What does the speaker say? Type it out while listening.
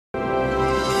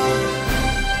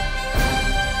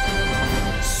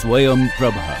Swayam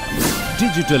Prabha.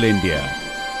 Digital India.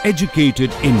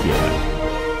 Educated India.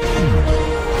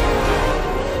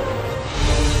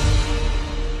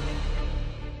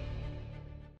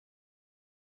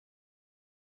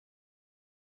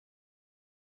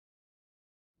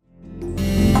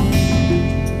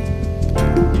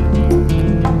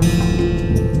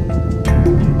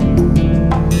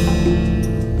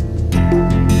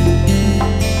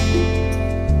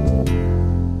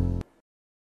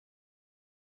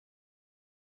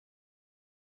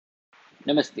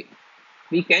 Namaste.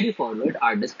 We carry forward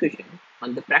our discussion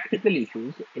on the practical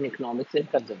issues in economics and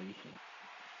conservation.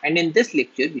 And in this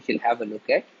lecture, we shall have a look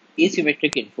at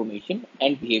asymmetric information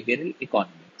and behavioral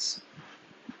economics.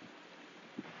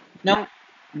 Now,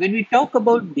 when we talk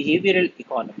about behavioral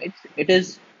economics, it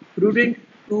is prudent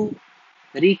to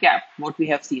recap what we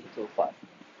have seen so far.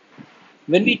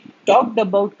 When we talked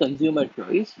about consumer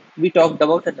choice, we talked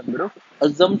about a number of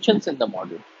assumptions in the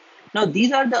model. Now,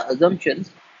 these are the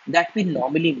assumptions that we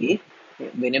normally make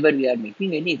whenever we are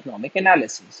making any economic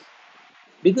analysis,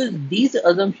 because these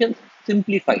assumptions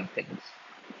simplify things.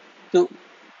 So,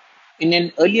 in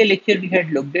an earlier lecture, we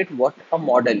had looked at what a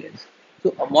model is.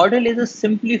 So, a model is a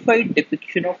simplified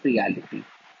depiction of reality.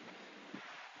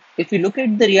 If you look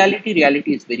at the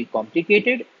reality is very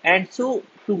complicated, and so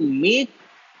to make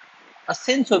a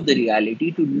sense of the reality,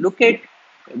 to look at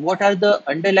what are the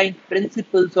underlying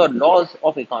principles or laws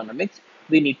of economics,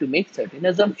 we need to make certain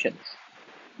assumptions.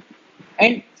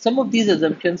 And some of these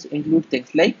assumptions include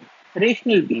things like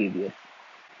rational behavior.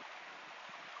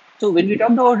 So when we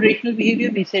talked about rational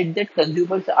behavior, we said that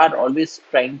consumers are always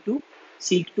trying to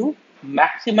seek to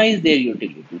maximize their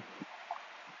utility.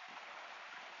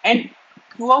 And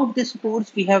throughout this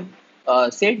course, we have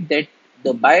said that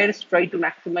the buyers try to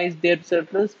maximize their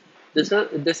surplus,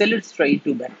 the sellers try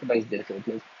to maximize their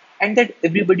surplus, and that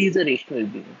everybody is a rational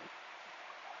being,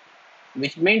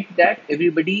 which meant that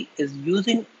everybody is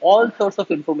using all sorts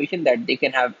of information that they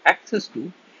can have access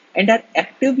to and are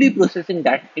actively processing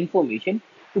that information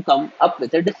to come up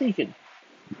with a decision.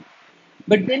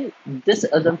 But then this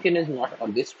assumption is not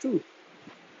always true,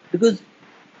 because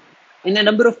in a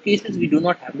number of cases we do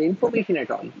not have the information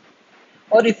at all.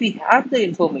 Or if we have the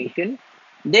information,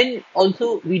 then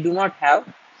also we do not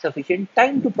have sufficient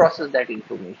time to process that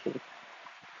information.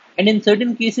 And in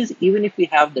certain cases, even if we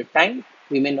have the time,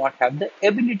 we may not have the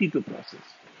ability to process,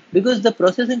 because the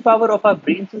processing power of our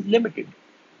brains is limited.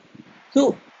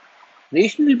 So,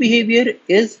 rational behavior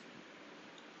is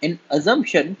an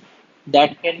assumption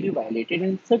that can be violated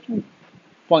in certain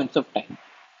points of time.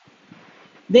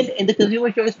 Then, in the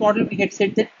consumer choice model, we had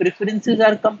said that preferences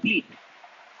are complete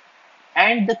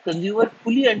and the consumer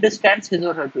fully understands his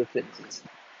or her preferences,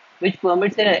 which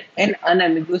permits an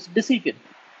unambiguous decision.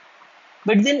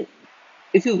 But then,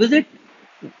 if you visit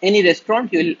any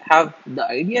restaurant, you'll have the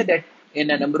idea that in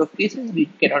a number of cases we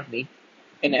cannot make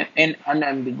an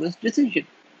unambiguous decision,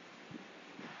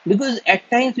 because at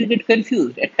times we get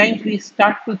confused. At times we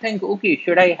start to think, okay,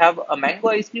 should I have a mango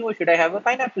ice cream or should I have a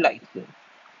pineapple ice cream?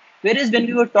 Whereas when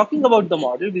we were talking about the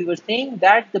model, we were saying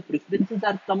that the preferences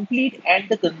are complete and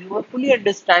the consumer fully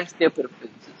understands their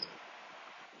preferences.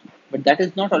 But that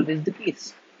is not always the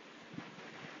case.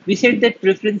 We said that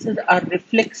preferences are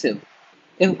reflexive.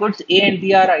 If goods A and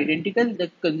B are identical,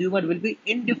 the consumer will be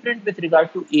indifferent with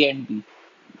regard to A and B.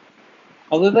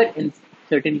 However, in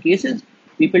certain cases,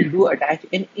 people do attach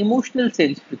an emotional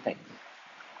sense to things.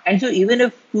 And so, even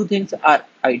if two things are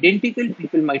identical,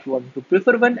 people might want to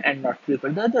prefer one and not prefer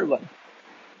the other one.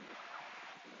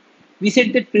 We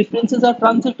said that preferences are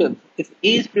transitive. If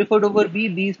A is preferred over B,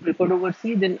 B is preferred over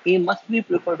C, then A must be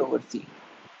preferred over C.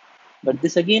 But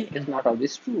this again is not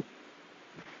always true.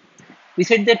 We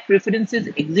said that preferences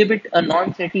exhibit a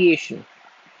non-satiation,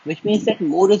 which means that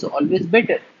more is always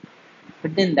better.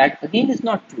 But then that again is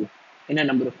not true in a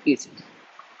number of cases.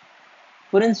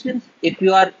 For instance, if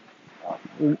you are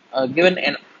given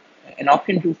an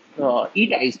option to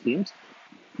eat ice creams,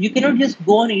 you cannot just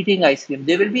go on eating ice cream.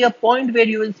 There will be a point where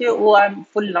you will say, oh, I'm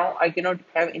full now, I cannot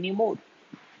have any more.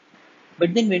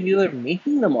 But then when we were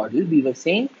making the model, we were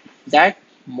saying that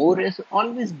more is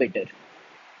always better.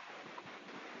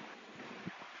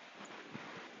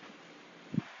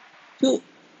 So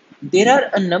there are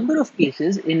a number of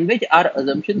cases in which our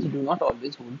assumptions do not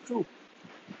always hold true.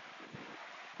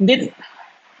 Then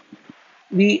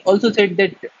we also said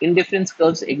that indifference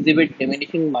curves exhibit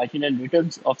diminishing marginal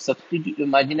rates of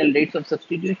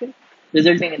substitution,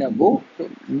 resulting in a bow.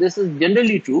 So this is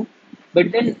generally true,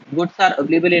 but then goods are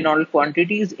available in all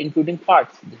quantities, including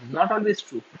parts. This is not always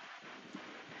true.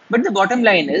 But the bottom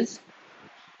line is,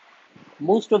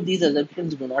 most of these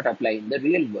assumptions do not apply in the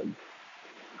real world.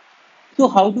 So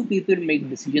how do people make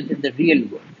decisions in the real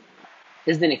world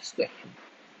is the next question.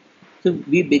 So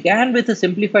we began with a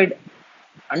simplified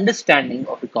understanding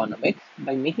of economics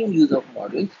by making use of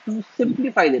models to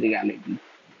simplify the reality.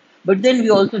 But then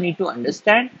we also need to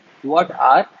understand what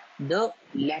are the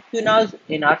lacunas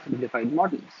in our simplified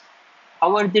models.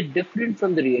 How are they different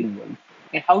from the real world?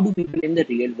 And how do people in the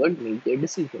real world make their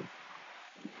decisions?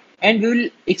 And we will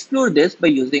explore this by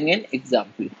using an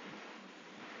example.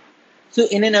 So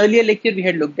in an earlier lecture, we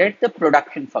had looked at the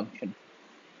production function.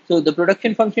 So the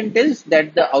production function tells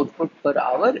that the output per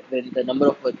hour, when the number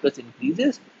of workers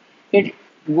increases, it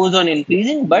goes on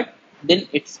increasing, but then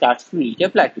it starts to reach a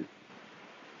plateau.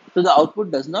 So the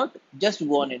output does not just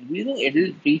go on increasing, it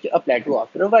will reach a plateau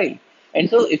after a while. And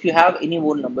so if you have any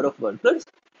more number of workers,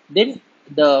 then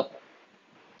the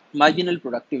marginal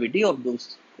productivity of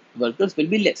those workers will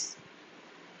be less.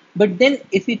 But then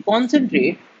if we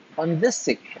concentrate on this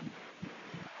section,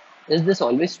 is this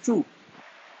always true?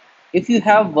 If you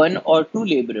have one or two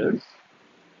laborers,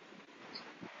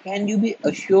 can you be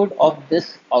assured of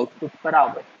this output per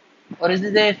hour? Or is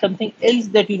there something else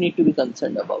that you need to be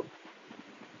concerned about?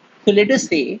 So let us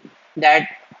say that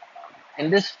in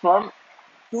this firm,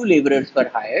 two laborers were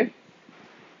hired.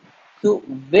 So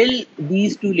will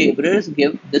these two laborers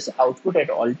give this output at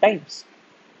all times?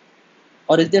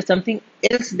 Or is there something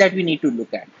else that we need to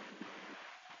look at?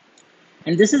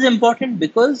 And this is important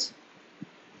because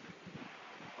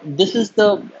this is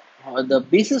the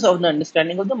basis of the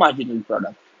understanding of the marginal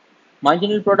product.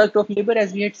 Marginal product of labor,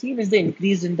 as we had seen, is the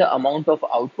increase in the amount of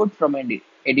output from an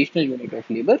additional unit of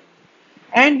labor.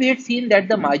 And we had seen that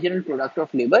the marginal product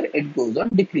of labor, it goes on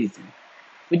decreasing,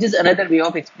 which is another way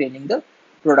of explaining the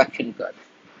production curve.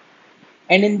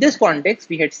 And in this context,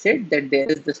 we had said that there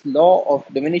is this law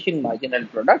of diminishing marginal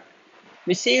product,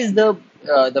 which says the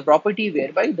property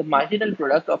whereby the marginal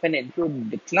product of an input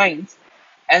declines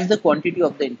as the quantity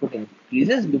of the input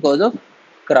increases because of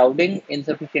crowding,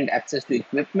 insufficient access to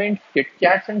equipment, chit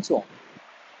chats, and so on.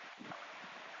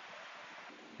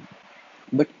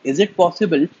 But is it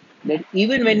possible that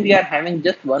even when we are having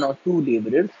just one or two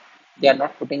laborers, they are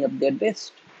not putting up their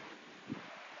best?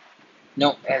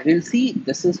 Now, as we'll see,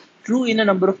 this is true in a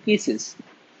number of cases.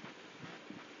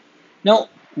 Now,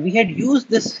 we had used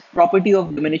this property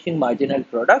of diminishing marginal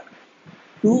product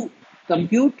to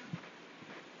compute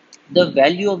the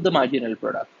value of the marginal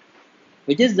product,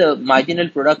 which is the marginal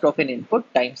product of an input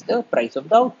times the price of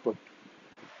the output.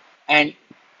 And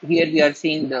here we are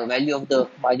seeing the value of the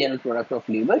marginal product of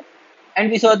labor, and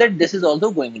we saw that this is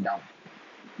also going down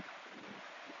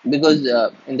because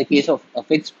in the case of a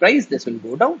fixed price, this will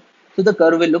go down. So the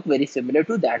curve will look very similar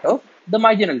to that of the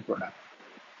marginal product.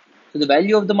 So the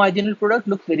value of the marginal product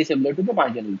looks very similar to the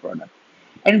marginal product.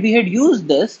 And we had used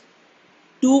this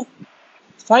to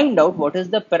find out what is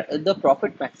the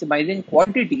profit maximizing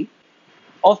quantity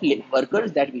of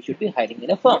workers that we should be hiring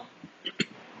in a firm.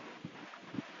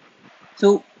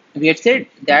 So we had said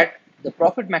that the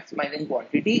profit maximizing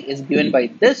quantity is given by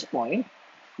this point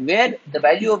where the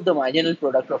value of the marginal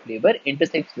product of labor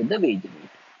intersects with the wage rate.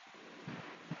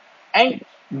 And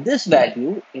this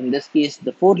value, in this case,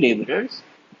 the four laborers,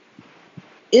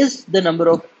 is the number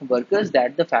of workers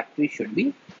that the factory should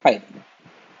be hiring.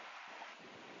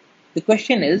 The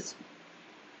question is,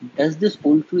 does this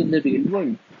hold true in the real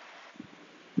world?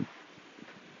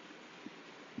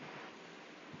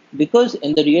 Because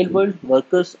in the real world,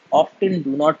 workers often do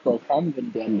not perform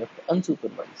when they are left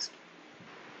unsupervised.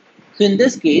 So in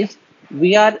this case,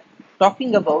 we are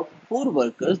talking about four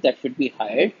workers that should be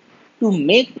hired to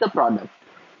make the product.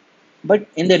 But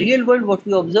in the real world, what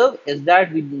we observe is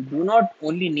that we do not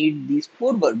only need these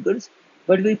four workers,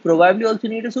 but we probably also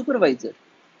need a supervisor.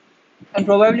 And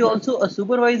probably also a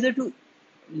supervisor to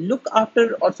look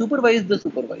after or supervise the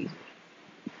supervisor.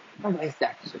 Now, why is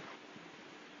that so?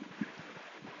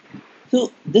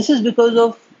 So this is because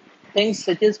of things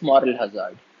such as moral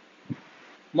hazard.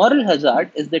 Moral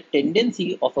hazard is the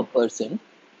tendency of a person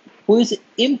who is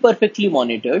imperfectly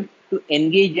monitored to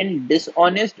engage in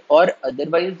dishonest or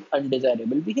otherwise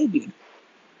undesirable behavior.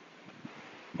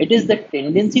 It is the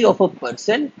tendency of a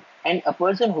person and a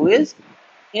person who is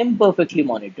imperfectly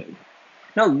monitored.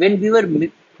 Now, when we were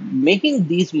making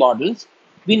these models,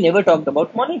 we never talked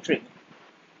about monitoring.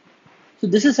 So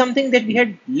this is something that we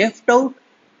had left out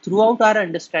throughout our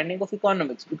understanding of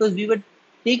economics because we were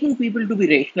taking people to be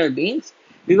rational beings.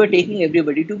 We were taking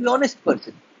everybody to be honest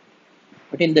person.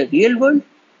 But in the real world,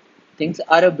 things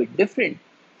are a bit different.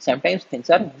 Sometimes things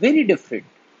are very different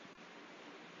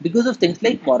because of things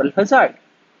like moral hazard.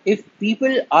 If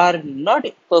people are not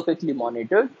perfectly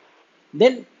monitored,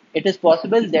 then it is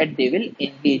possible that they will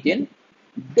engage in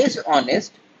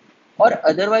dishonest or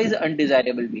otherwise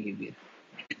undesirable behavior.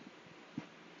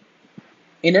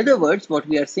 In other words, what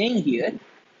we are saying here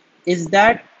is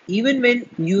that even when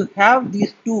you have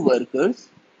these two workers,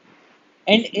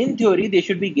 and in theory, they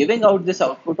should be giving out this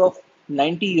output of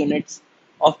 90 units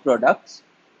of products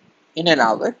in an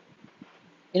hour.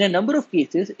 In a number of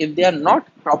cases, if they are not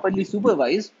properly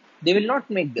supervised, they will not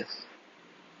make this.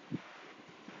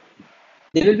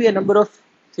 There will be a number of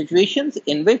situations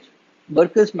in which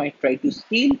workers might try to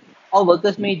steal, or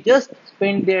workers may just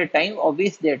spend their time or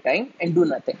waste their time and do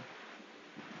nothing.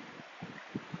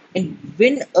 And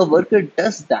when a worker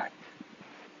does that,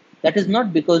 that is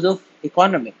not because of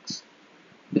economics,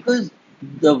 because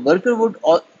the worker would,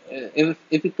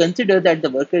 if we consider that the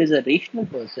worker is a rational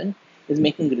person, is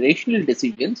making rational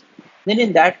decisions, then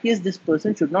in that case, this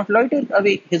person should not loiter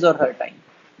away his or her time,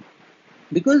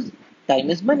 because time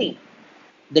is money.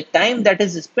 The time that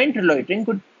is spent loitering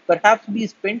could perhaps be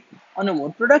spent on a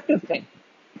more productive thing.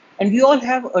 And we all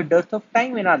have a dearth of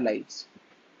time in our lives.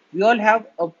 We all have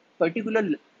a particular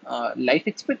life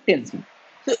expectancy.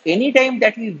 So any time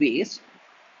that we waste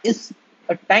is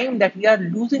a time that we are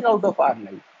losing out of our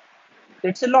life. So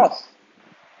it's a loss.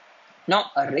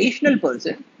 Now, a rational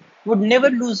person would never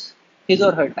lose his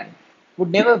or her time,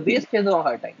 would never waste his or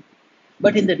her time.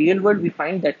 But in the real world, we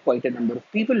find that quite a number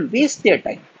of people waste their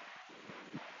time.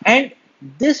 And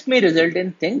this may result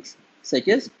in things such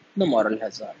as the moral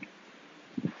hazard.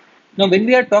 Now, when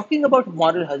we are talking about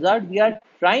moral hazard, we are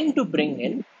trying to bring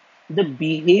in the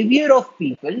behavior of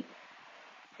people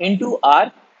into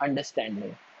our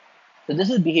understanding. So,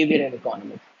 this is behavior in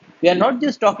economics. We are not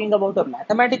just talking about a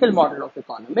mathematical model of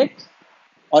economics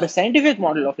or a scientific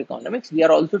model of economics, we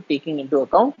are also taking into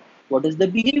account what is the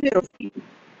behavior of people.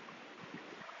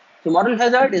 So, moral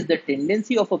hazard is the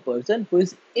tendency of a person who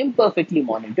is imperfectly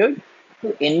monitored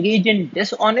to engage in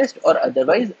dishonest or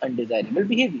otherwise undesirable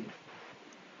behavior.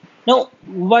 Now,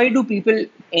 why do people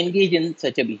engage in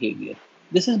such a behavior?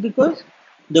 This is because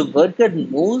the worker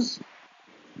knows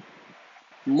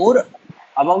more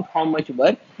about how much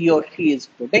work he or she is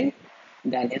putting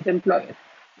than his employer,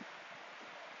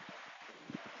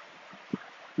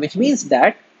 which means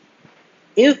that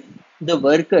if the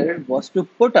worker was to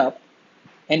put up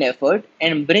an effort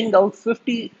and bring out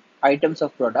 50 items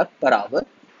of product per hour,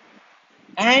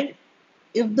 and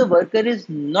if the worker is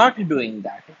not doing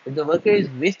that, if the worker is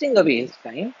wasting away his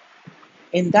time,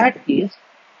 in that case,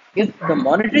 if the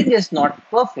monitoring is not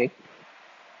perfect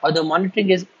or the monitoring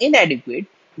is inadequate,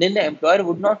 then the employer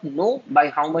would not know by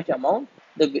how much amount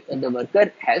the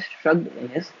worker has shrugged in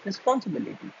his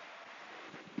responsibility.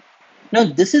 Now,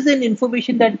 this is an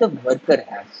information that the worker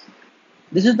has.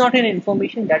 This is not an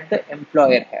information that the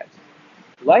employer has.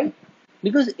 Why?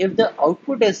 Because if the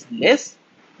output is less,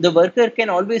 the worker can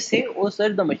always say, "Oh, sir,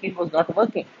 the machine was not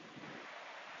working,"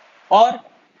 or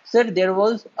 "Sir, there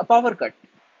was a power cut."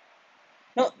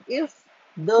 Now, if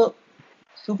the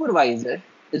supervisor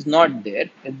is not there,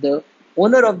 if the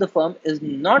owner of the firm is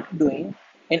not doing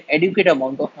an adequate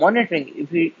amount of monitoring,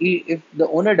 if the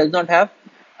owner does not have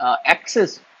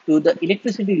access to the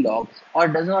electricity logs or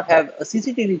does not have a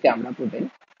CCTV camera put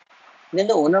in, then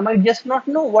the owner might just not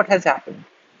know what has happened.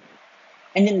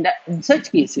 And in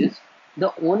such cases,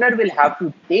 the owner will have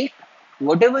to take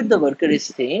whatever the worker is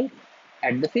saying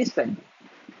at the face value.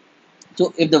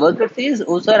 So if the worker says,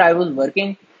 "Oh, sir, I was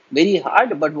working very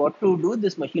hard, but what to do?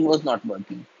 This machine was not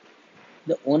working,"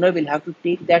 the owner will have to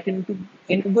take that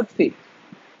into good faith.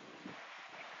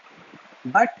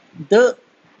 But the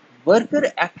worker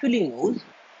actually knows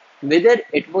whether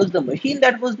it was the machine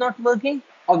that was not working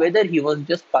or whether he was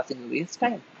just passing away his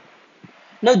time.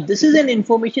 Now, this is an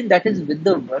information that is with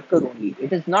the worker only.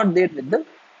 It is not there with the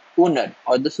owner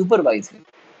or the supervisor.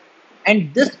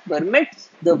 And this permits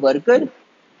the worker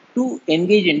to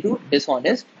engage into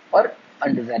dishonest or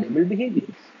undesirable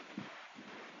behaviors.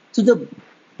 So the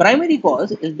primary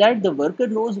cause is that the worker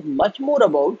knows much more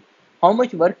about how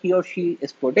much work he or she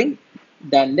is putting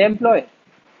than the employer.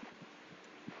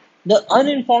 The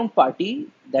uninformed party,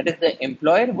 that is the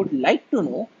employer, would like to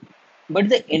know, but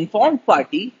the informed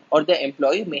party or the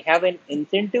employee may have an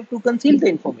incentive to conceal the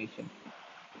information.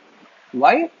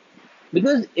 Why?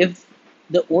 Because if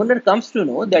the owner comes to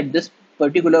know that this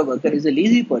particular worker is a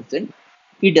lazy person,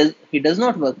 he does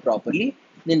not work properly,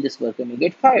 then this worker may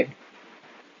get fired.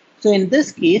 So in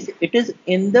this case, it is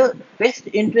in the best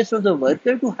interest of the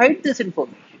worker to hide this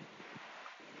information.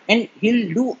 And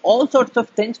he'll do all sorts of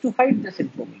things to hide this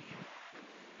information.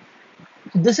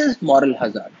 So this is moral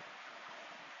hazard.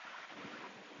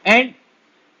 And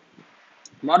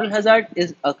moral hazard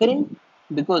is occurring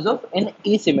because of an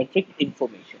asymmetric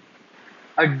information.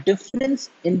 A difference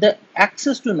in the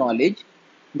access to knowledge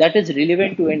that is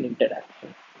relevant to an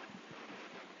interaction.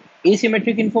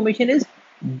 Asymmetric information is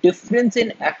difference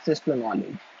in access to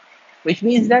knowledge, which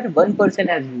means that one person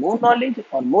has more knowledge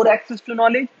or more access to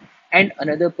knowledge, and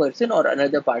another person or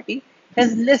another party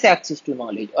has less access to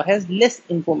knowledge or has less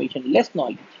information, less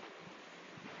knowledge.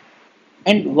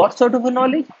 And what sort of a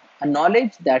knowledge? A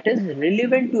knowledge that is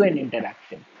relevant to an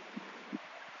interaction.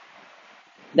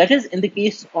 That is in the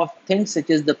case of things such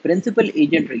as the principal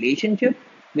agent relationship,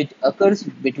 which occurs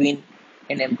between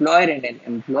an employer and an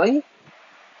employee.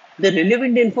 The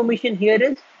relevant information here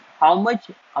is how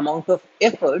much amount of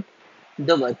effort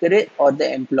the worker or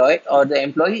the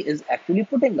employee is actually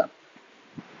putting up.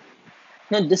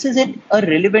 Now, this is a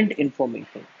relevant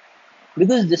information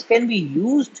because this can be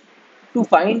used to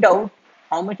find out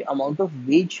how much amount of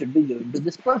wage should be given to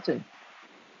this person.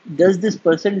 Does this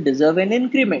person deserve an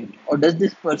increment, or does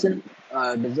this person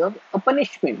deserve a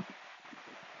punishment?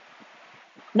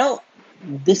 Now,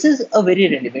 this is a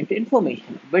very relevant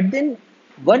information, but then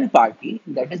one party,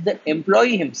 that is the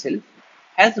employee himself,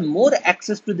 has more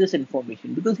access to this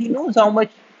information because he knows how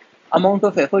much amount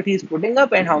of effort he is putting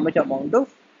up and how much amount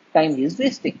of time he is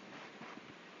wasting.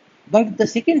 But the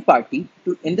second party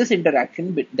in this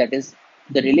interaction, that is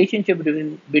the relationship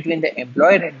between the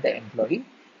employer and the employee,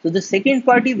 so the second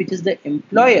party, which is the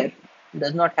employer,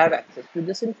 does not have access to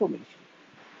this information.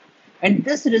 And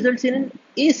this results in an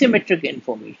asymmetric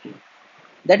information.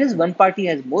 That is, one party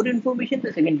has more information,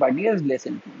 the second party has less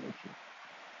information.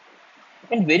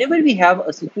 And whenever we have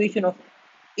a situation of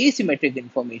asymmetric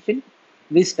information,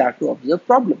 we start to observe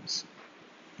problems.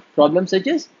 Problems such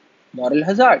as moral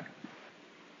hazard,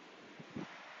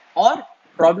 or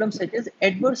problems such as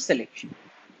adverse selection.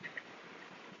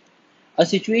 A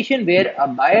situation where a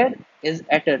buyer is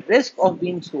at a risk of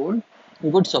being sold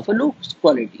goods of a low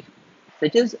quality,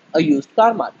 such as a used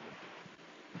car market.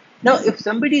 Now, if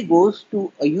somebody goes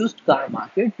to a used car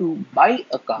market to buy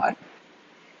a car,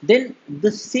 then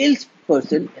the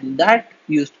salesperson in that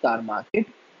used car market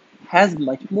has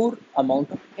much more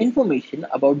amount of information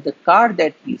about the car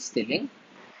that he's selling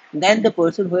than the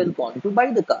person who has gone to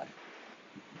buy the car.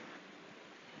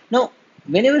 Now,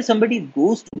 whenever somebody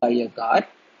goes to buy a car,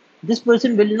 this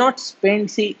person will not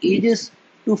spend, say, ages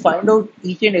to find out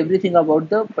each and everything about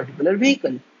the particular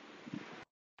vehicle.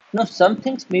 Now, some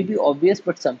things may be obvious,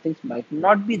 but some things might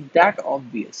not be that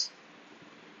obvious.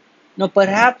 Now,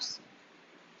 perhaps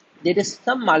there is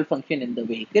some malfunction in the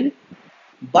vehicle,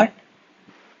 but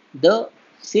the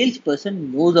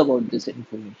salesperson knows about this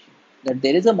information, that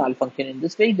there is a malfunction in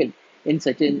this vehicle in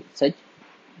such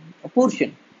a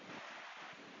portion.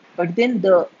 But then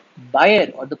the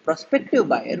buyer or the prospective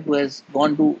buyer who has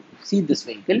gone to see this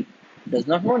vehicle does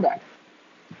not know that.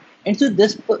 And so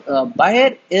this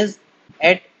buyer is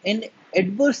at an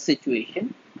adverse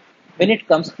situation when it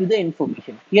comes to the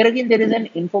information. Here again, there is an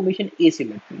information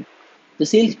asymmetry. The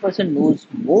salesperson knows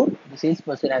more, the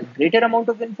salesperson has greater amount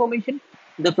of information,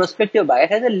 the prospective buyer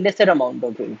has a lesser amount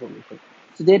of information.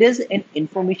 So there is an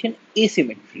information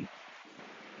asymmetry.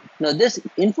 Now, this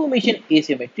information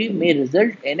asymmetry may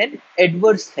result in an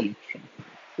adverse selection,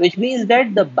 which means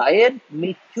that the buyer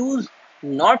may choose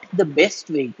not the best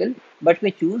vehicle, but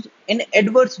may choose an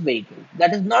adverse vehicle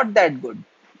that is not that good.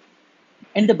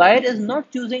 And the buyer is not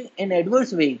choosing an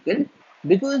adverse vehicle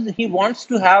because he wants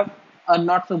to have a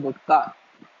not so good car,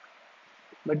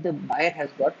 but the buyer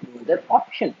has got no other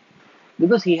option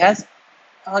because he has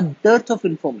a dearth of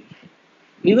information.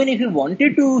 Even if he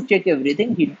wanted to check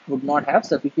everything, he would not have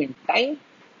sufficient time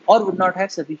or would not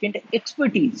have sufficient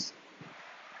expertise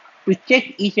to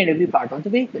check each and every part of the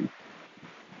vehicle.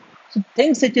 So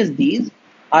things such as these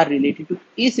are related to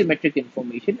asymmetric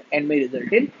information and may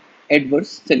result in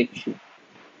adverse selection.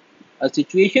 A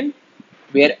situation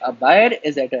where a buyer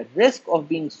is at a risk of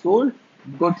being sold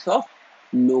goods of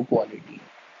low quality.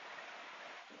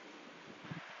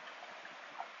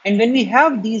 And when we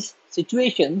have these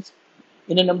situations,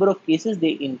 in a number of cases, they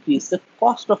increase the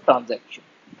cost of transaction.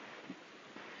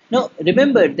 Now,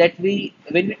 remember that when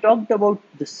we talked about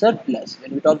the surplus,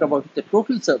 when we talked about the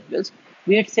total surplus,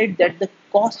 we had said that the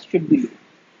cost should be low.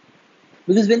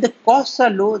 Because when the costs are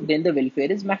low, then the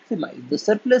welfare is maximized, the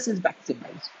surplus is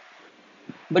maximized.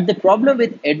 But the problem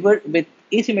with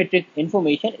asymmetric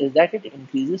information is that it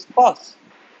increases costs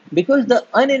because the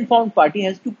uninformed party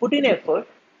has to put in effort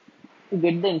to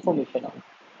get the information out,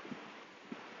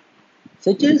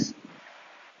 such as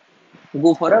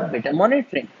go for a better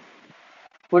monitoring,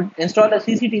 install a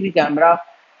CCTV camera,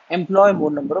 employ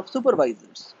more number of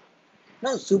supervisors.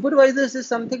 Now, supervisors is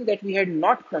something that we had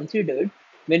not considered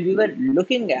when we were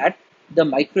looking at the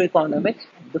microeconomics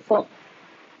of the firm.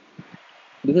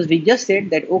 Because we just said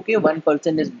that, okay, one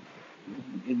person is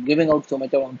giving out so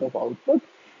much amount of output,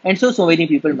 and so many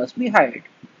people must be hired.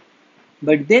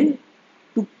 But then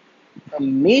to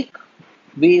make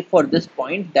way for this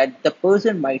point that the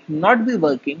person might not be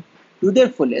working to their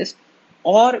fullest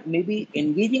or maybe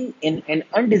engaging in an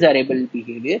undesirable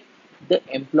behavior, the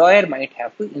employer might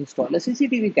have to install a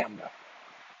CCTV camera.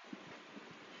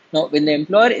 Now, when the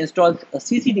employer installs a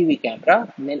CCTV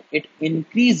camera, then it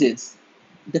increases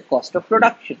the cost of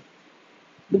production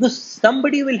because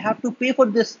somebody will have to pay for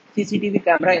this CCTV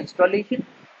camera installation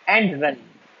and running.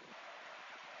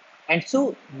 And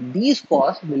so these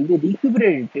costs will be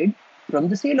recuperated from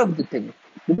the sale of the thing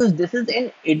because this is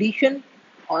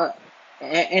uh,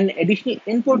 an additional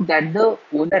input that the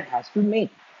owner has to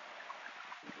make.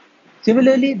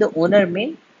 Similarly, the owner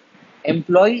may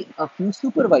employ a few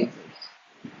supervisors.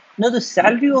 Now, the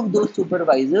salary of those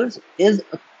supervisors is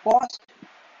a cost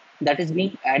that is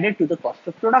being added to the cost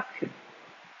of production.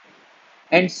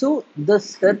 And so the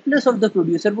surplus of the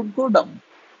producer would go down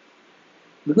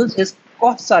because his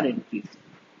costs are increased.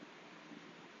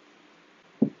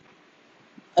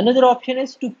 Another option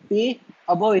is to pay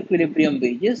above equilibrium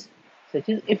wages, such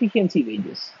as efficiency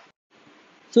wages.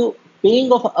 So,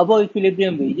 paying of above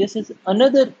equilibrium wages is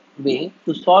another way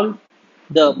to solve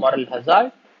the moral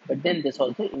hazard, but then this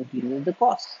also increases the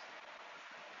cost.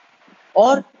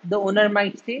 Or the owner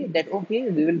might say that, okay,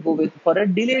 we will go with for a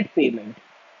delayed payment,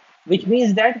 which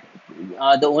means that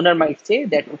the owner might say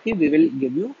that, okay, we will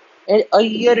give you a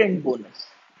year-end bonus.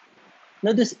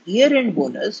 Now, this year-end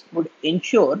bonus would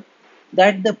ensure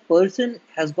that the person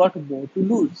has got more to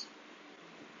lose.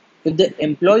 If the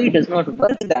employee does not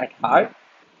work that hard,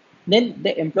 then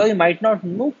the employee might not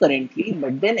know currently,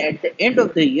 but then at the end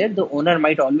of the year, the owner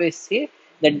might always say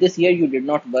that this year you did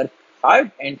not work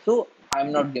hard, and so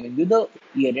I'm not giving you the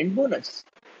year-end bonus.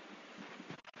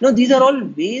 Now, these are all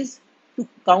ways to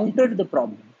counter the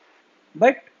problem,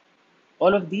 but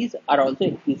all of these are also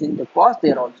increasing the cost,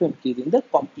 they are also increasing the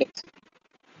complexity.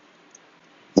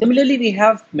 Similarly, we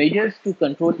have measures to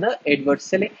control the adverse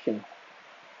selection,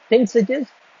 things such as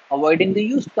avoiding the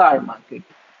used car market.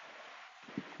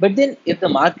 But then, if the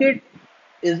market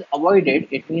is avoided,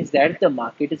 it means that the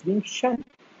market is being shunned.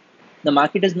 The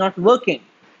market is not working.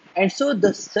 And so,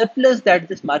 the surplus that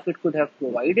this market could have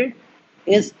provided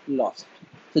is lost.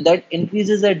 So, that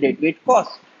increases the deadweight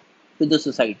cost to the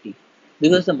society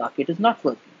because the market is not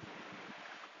working.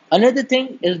 Another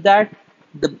thing is that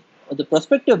the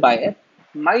prospective buyer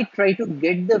might try to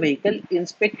get the vehicle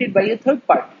inspected by a third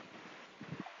party,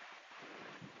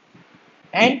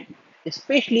 and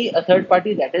especially a third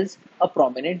party that is a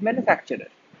prominent manufacturer.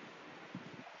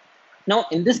 Now,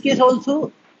 in this case,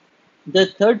 also, the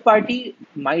third party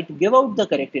might give out the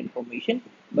correct information,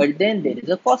 but then there is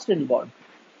a cost involved.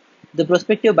 The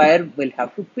prospective buyer will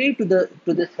have to pay to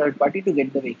the third party to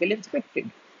get the vehicle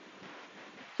inspected.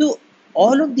 So,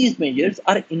 all of these measures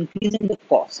are increasing the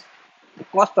cost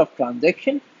of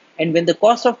transaction, and when the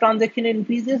cost of transaction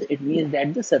increases, it means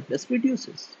that the surplus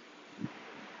reduces.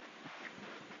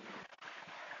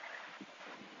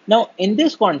 Now, in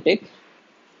this context,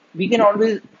 we can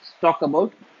always talk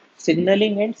about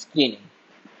signaling and screening.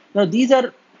 Now, these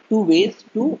are two ways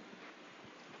to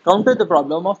counter the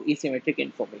problem of asymmetric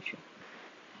information.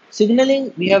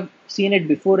 Signaling, we have seen it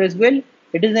before as well.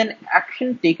 It is an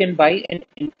action taken by an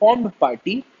informed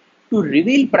party to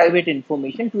reveal private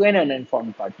information to an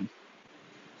uninformed party.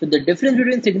 So, the difference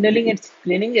between signaling and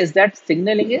screening is that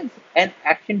signaling is an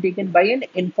action taken by an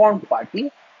informed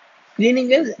party,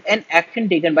 screening is an action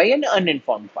taken by an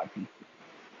uninformed party.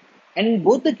 And in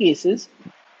both the cases,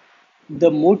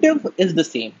 the motive is the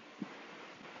same,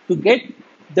 to get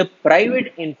the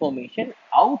private information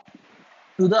out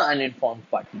to the uninformed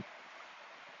party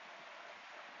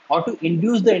or to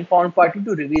induce the informed party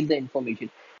to reveal the information.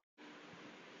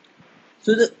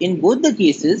 So, in both the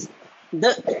cases,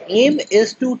 the aim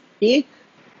is to take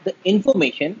the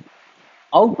information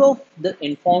out of the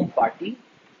informed party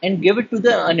and give it to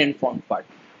the uninformed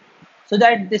party so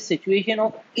that this situation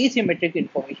of asymmetric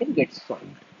information gets solved.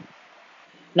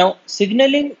 Now,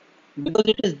 signaling, because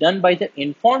it is done by the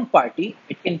informed party,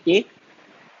 it can take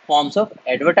forms of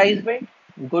advertisement,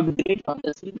 good grades on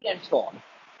the CV, and so on.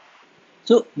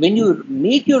 So, when you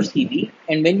make your CV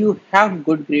and when you have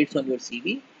good grades on your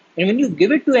CV, and when you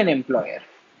give it to an employer,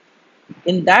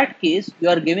 in that case, you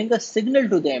are giving a signal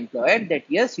to the employer that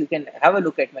yes, you can have a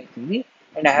look at my CV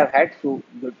and I have had so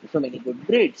many good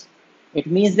grades. It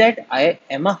means that I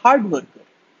am a hard worker,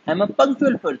 I'm a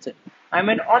punctual person, I'm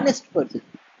an honest person.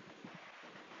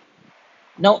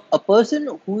 Now, a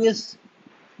person who is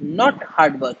not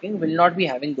hardworking will not be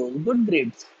having those good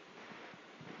grades.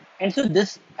 And so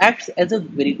this acts as a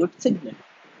very good signal.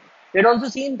 We had also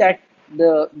seen that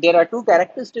there are two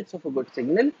characteristics of a good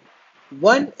signal.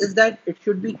 One is that it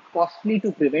should be costly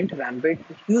to prevent rampant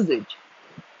usage,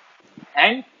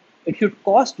 and it should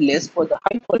cost less for the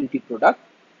high quality product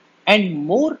and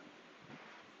more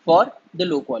for the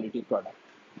low quality product.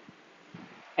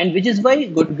 And which is why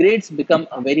good grades become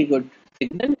a very good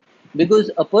signal,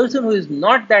 because a person who is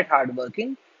not that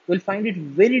hardworking will find it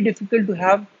very difficult to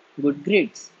have good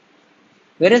grades.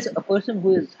 Whereas a person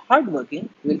who is hardworking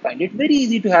will find it very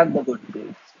easy to have the good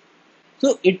grades.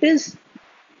 So it is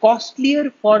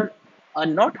costlier for a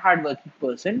not hardworking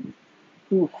person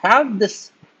to have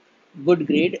this good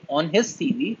grade on his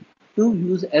CV to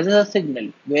use as a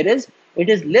signal, whereas it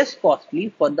is less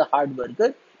costly for the hard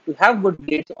worker to have good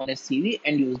grades on his CV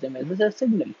and use them as a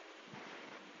signal.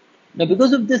 Now,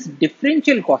 because of this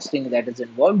differential costing that is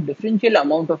involved, differential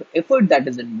amount of effort that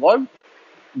is involved,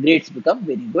 grades become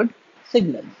very good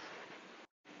signals.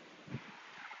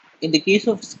 In the case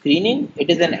of screening, it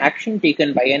is an action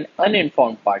taken by an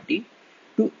uninformed party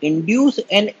to induce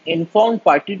an informed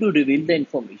party to reveal the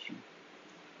information.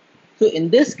 So in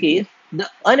this case, the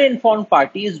uninformed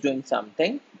party is doing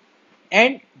something,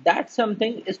 and that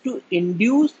something is to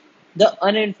induce the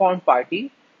uninformed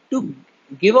party to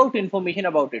give out information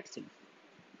about itself,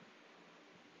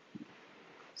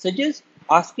 such as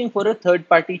asking for a third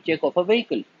party check of a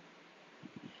vehicle.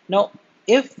 Now,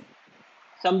 if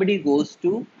somebody goes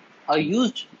to a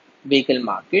used vehicle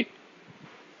market,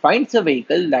 finds a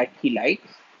vehicle that he likes,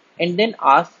 and then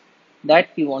asks that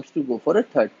he wants to go for a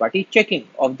third party checking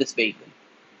of this vehicle.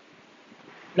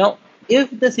 Now,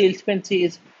 if the salesman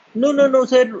says, no, no, no,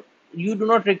 sir, you do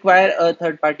not require a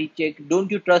third party check,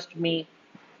 don't you trust me,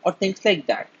 or things like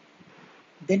that,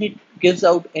 then it gives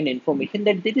out an information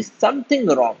that there is something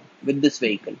wrong with this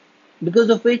vehicle, because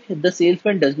of which the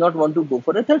salesman does not want to go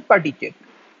for a third party check.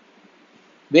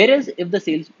 Whereas if the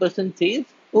salesperson says,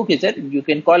 okay, sir, you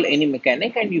can call any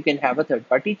mechanic and you can have a third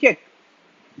party check,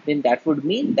 then that would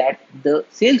mean that the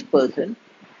salesperson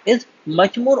is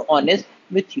much more honest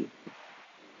with you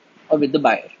or with the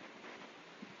buyer.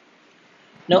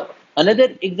 Now,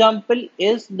 another example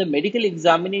is the medical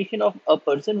examination of a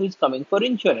person who is coming for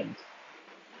insurance.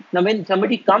 Now, when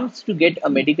somebody comes to get a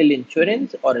medical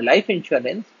insurance or a life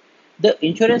insurance, the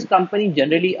insurance company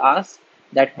generally asks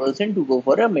that person to go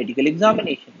for a medical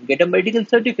examination, get a medical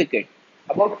certificate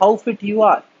about how fit you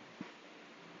are,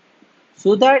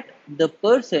 so that the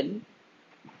person,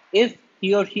 if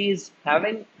he or she is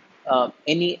having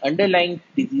any underlying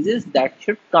diseases, that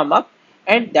should come up,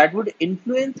 and that would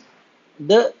influence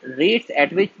the rates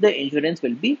at which the insurance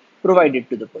will be provided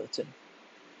to the person.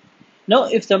 Now,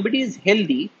 if somebody is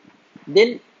healthy,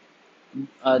 then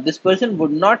this person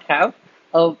would not have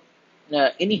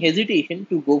any hesitation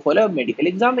to go for a medical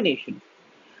examination.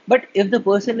 But if the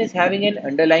person is having an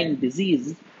underlying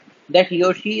disease that he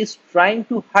or she is trying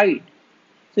to hide,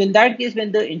 so in that case,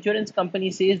 when the insurance company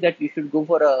says that you should go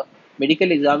for a medical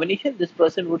examination, this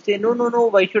person would say, no, no, no,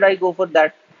 why should I go for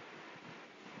that?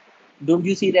 Don't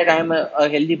you see that I am a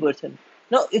healthy person?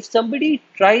 Now, if somebody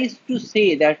tries to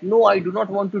say that, no, I do not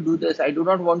want to do this, I do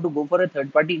not want to go for a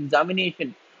third party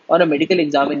examination or a medical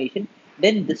examination,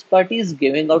 then this party is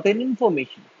giving out an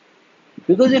information.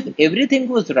 Because if everything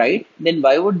was right, then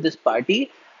why would this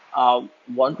party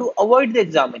want to avoid the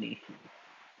examination?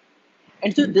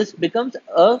 And so this becomes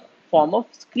a form of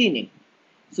screening.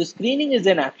 So screening is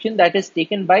an action that is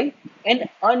taken by an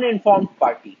uninformed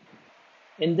party.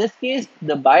 In this case,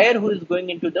 the buyer who is going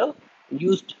into the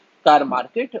used car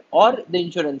market or the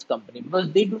insurance company,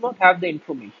 because they do not have the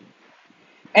information.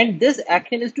 And this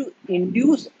action is to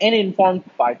induce an informed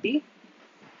party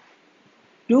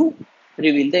to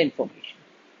reveal the information.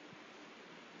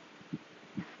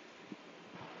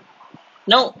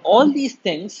 Now, all these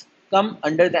things come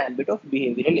under the ambit of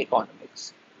behavioral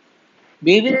economics.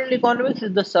 Behavioral economics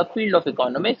is the subfield of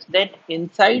economics that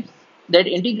integrates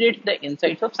the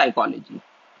insights of psychology.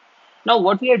 Now,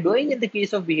 what we are doing in the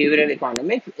case of behavioral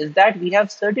economics is that we have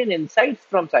certain insights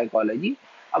from psychology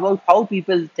about how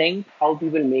people think, how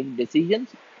people make decisions,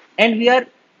 and we are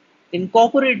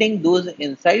incorporating those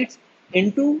insights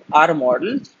into our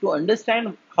models to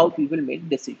understand how people make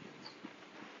decisions.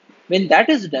 When that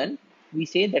is done, we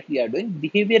say that we are doing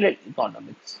behavioral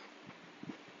economics.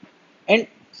 And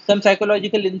some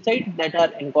psychological insights that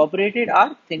are incorporated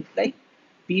are things like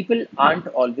people aren't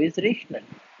always rational.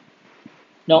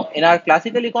 Now, in our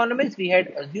classical economics, we had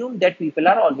assumed that people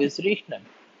are always rational.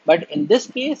 But in this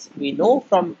case, we know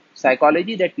from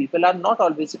psychology that people are not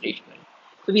always rational.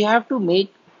 So we have to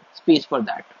make space for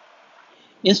that.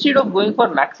 Instead of going for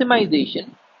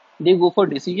maximization, they go for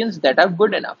decisions that are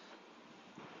good enough.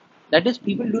 That is,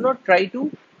 people do not try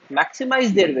to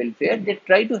maximize their welfare, they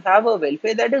try to have a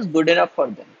welfare that is good enough for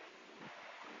them.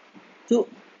 So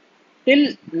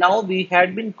till now, we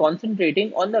had been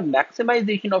concentrating on the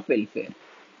maximization of welfare,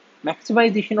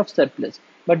 maximization of surplus,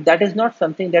 but that is not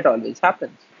something that always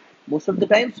happens. Most of the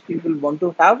times, people want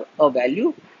to have a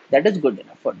value that is good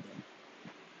enough for them.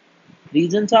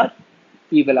 Reasons are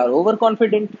people are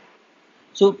overconfident.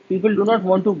 So people do not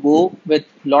want to go with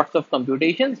lots of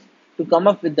computations to come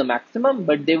up with the maximum,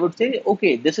 but they would say,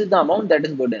 okay, this is the amount that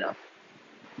is good enough,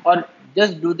 or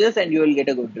just do this and you will get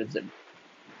a good result.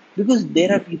 Because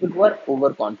there are people who are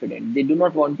overconfident. They do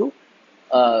not want to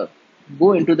uh,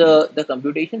 go into the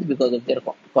computations because of their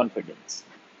confidence.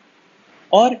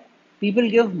 Or people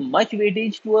give much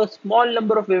weightage to a small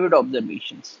number of vivid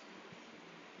observations.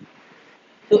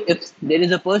 So if there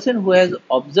is a person who has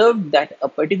observed that a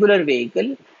particular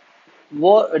vehicle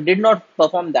did not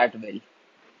perform that well,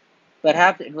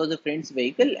 perhaps it was a friend's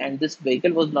vehicle and this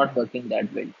vehicle was not working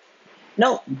that well.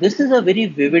 Now, this is a very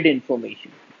vivid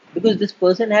information because this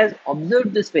person has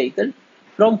observed this vehicle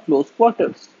from close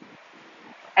quarters.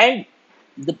 And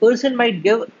the person might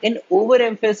give an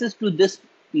overemphasis to this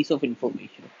piece of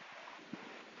information.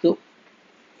 So,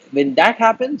 when that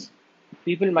happens,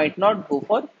 people might not go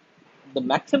for the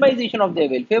maximization of their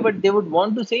welfare, but they would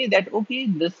want to say that, okay,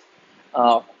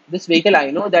 this vehicle,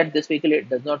 I know that this vehicle it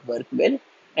does not work well,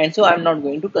 and so I'm not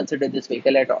going to consider this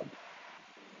vehicle at all.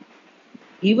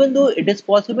 Even though it is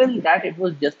possible that it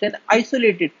was just an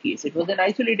isolated case, it was an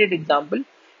isolated example,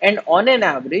 and on an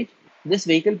average, this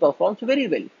vehicle performs very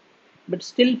well. But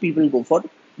still, people go for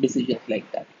decisions like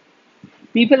that.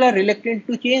 People are reluctant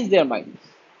to change their minds.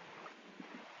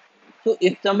 So,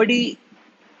 if somebody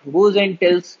goes and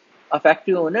tells a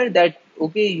factory owner that,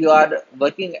 okay, you are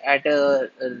working at a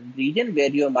region where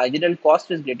your marginal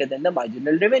cost is greater than the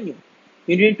marginal revenue,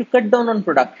 you need to cut down on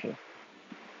production.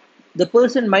 The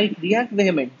person might react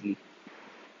vehemently.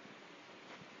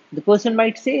 The person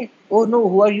might say, oh no,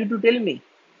 who are you to tell me?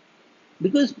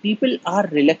 Because people are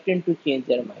reluctant to change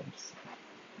their minds.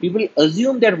 People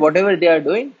assume that whatever they are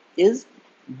doing is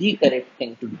the correct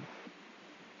thing to do.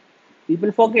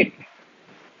 People forget.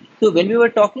 So, when we were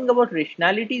talking about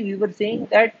rationality, we were saying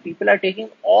that people are taking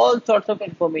all sorts of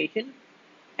information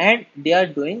and they are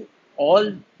doing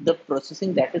all the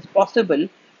processing that is possible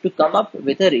to come up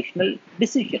with a rational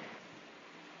decision.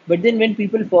 But then when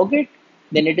people forget,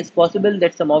 then it is possible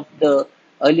that some of the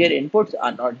earlier inputs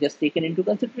are not just taken into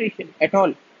consideration at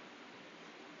all.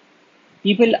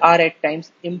 People are at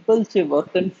times impulsive or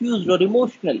confused or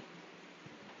emotional.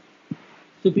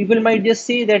 So people might just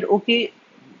say that, okay,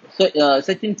 so,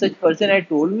 such and such person had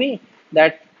told me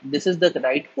that this is the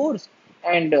right course,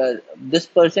 and this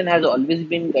person has always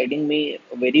been guiding me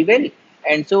very well,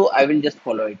 and so I will just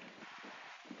follow it.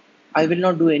 I will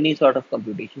not do any sort of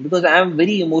computation because I am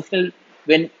very emotional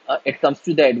when it comes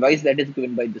to the advice that is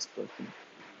given by this person.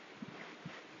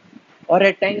 Or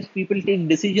at times, people take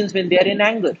decisions when they are in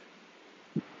anger,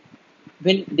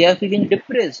 when they are feeling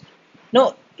depressed.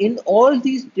 Now, in all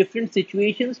these different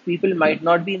situations, people might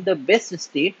not be in the best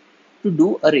state to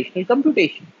do a rational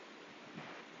computation.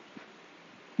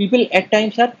 People at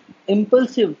times are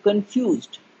impulsive,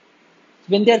 confused.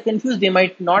 When they are confused, they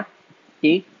might not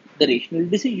take the rational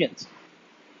decisions.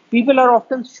 People are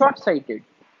often short sighted.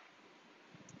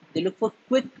 They look for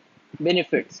quick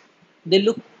benefits. They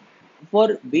look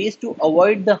for ways to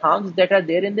avoid the harms that are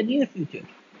there in the near future.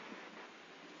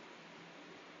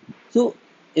 So,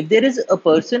 if there is a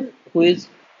person who is,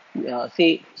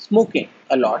 say, smoking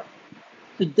a lot,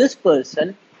 so this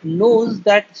person knows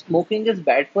that smoking is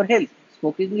bad for health,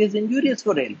 smoking is injurious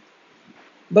for health,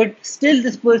 but still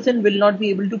this person will not be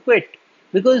able to quit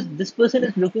because this person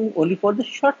is looking only for the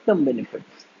short term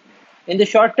benefits. In the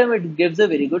short term, it gives a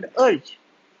very good urge,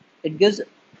 it gives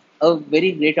a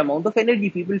very great amount of energy.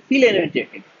 People feel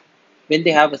energetic when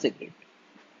they have a cigarette.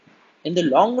 In the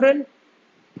long run,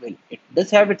 well, it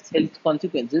does have its health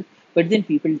consequences, but then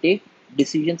people take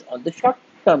decisions on the short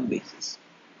term basis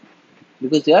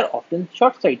because they are often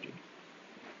short sighted.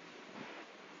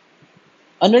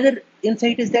 Another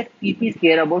insight is that people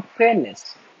care about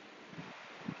fairness.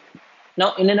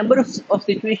 Now, in a number of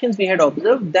situations, we had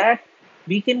observed that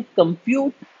we can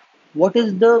compute what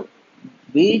is the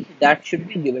wage that should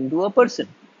be given to a person.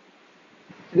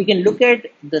 We can look at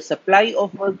the supply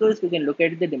of workers, we can look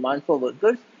at the demand for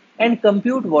workers, and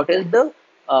compute what is the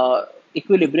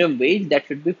equilibrium wage that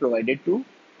should be provided to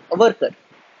a worker.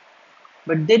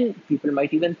 But then people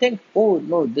might even think, oh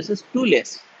no, this is too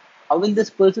less. How will this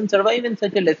person survive in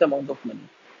such a less amount of money?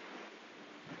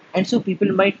 And so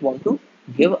people might want to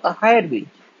give a higher wage.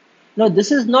 Now,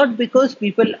 this is not because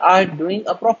people are doing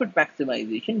a profit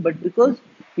maximization, but because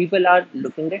People are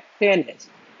looking at fairness.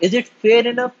 Is it fair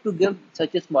enough to give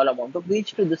such a small amount of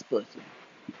wage to this person?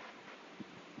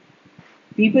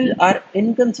 People are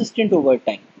inconsistent over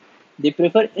time. They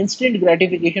prefer instant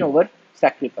gratification over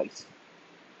sacrifice,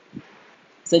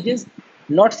 such as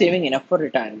not saving enough for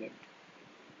retirement.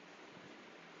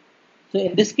 So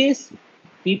in this case,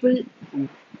 people,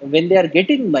 when they are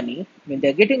getting money, when they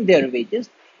are getting their wages,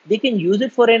 they can use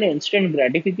it for an instant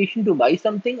gratification to buy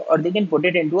something, or they can put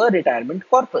it into a retirement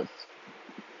corpus.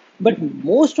 But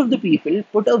most of the people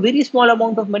put a very small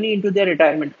amount of money into their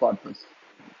retirement corpus,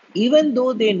 even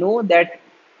though they know that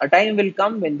a time will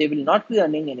come when they will not be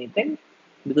earning anything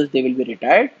because they will be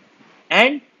retired,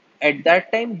 and at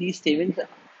that time, these savings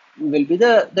will be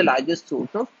the largest source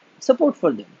of support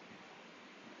for them.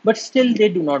 But still, they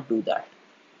do not do that.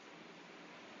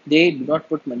 They do not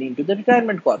put money into the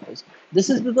retirement corpus.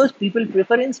 This is because people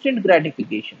prefer instant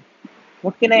gratification.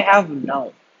 What can I have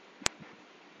now?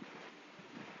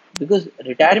 Because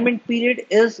retirement period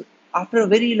is after a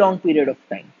very long period of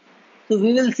time. So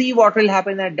we will see what will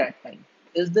happen at that time,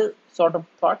 is the sort of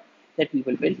thought that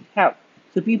people will have.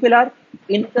 So people are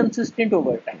inconsistent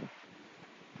over time,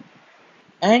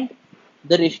 and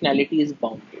the rationality is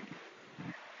bounded,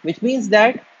 which means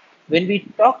that when we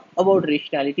talk about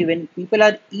rationality, when people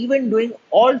are even doing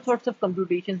all sorts of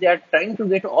computations, they are trying to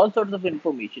get all sorts of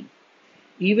information,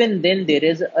 even then there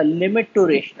is a limit to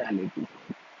rationality.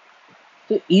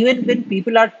 So even when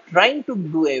people are trying to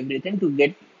do everything to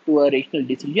get to a rational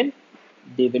decision,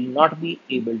 they will not be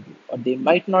able to, or they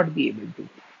might not be able to.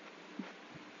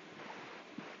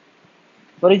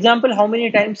 For example, how many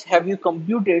times have you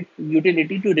computed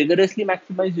utility to rigorously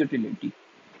maximize utility?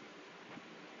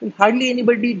 Well, hardly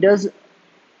anybody does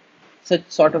such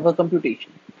sort of a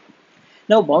computation.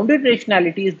 Now, bounded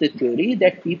rationality is the theory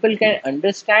that people can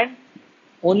understand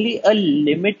only a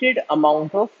limited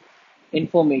amount of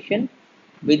information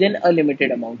within a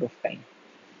limited amount of time.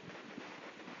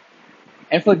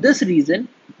 And for this reason,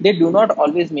 they do not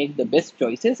always make the best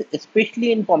choices,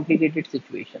 especially in complicated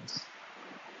situations.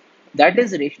 That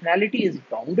is, rationality is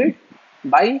bounded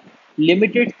by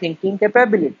limited thinking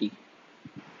capability.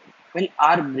 Well,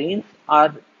 our brains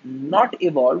are not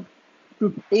evolved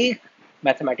to take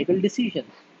mathematical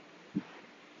decisions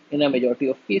in a majority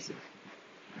of cases.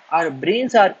 Our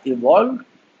brains are evolved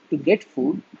to get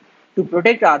food, to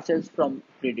protect ourselves from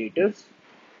predators,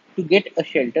 to get a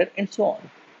shelter, and so on.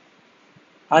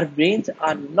 Our brains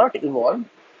are not evolved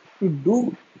to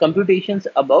do computations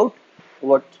about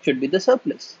what should be the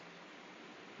surplus.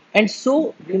 And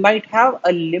so we might have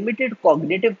a limited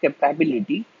cognitive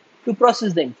capability to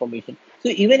process the information. So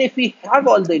even if we have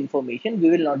all the information,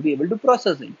 we will not be able to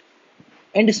process it.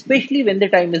 And especially when the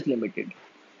time is limited,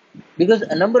 because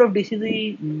a number of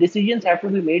decisions have to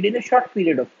be made in a short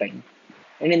period of time.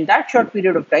 And in that short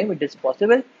period of time, it is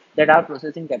possible that our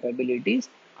processing capabilities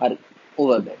are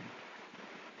overwhelmed.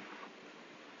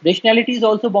 Rationality is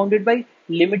also bounded by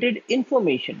limited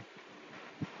information,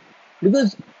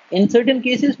 because in certain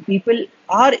cases people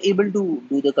are able to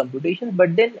do the computations,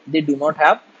 but then they do not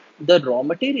have the raw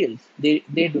materials, they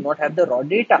do not have the raw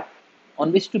data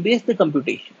on which to base the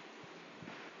computation.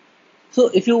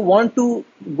 So if you want to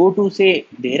go to, say,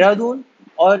 Dehradun,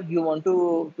 or you want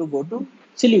to go to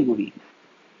Siliguri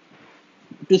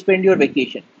to spend your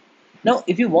vacation, now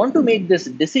if you want to make this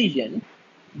decision,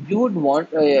 you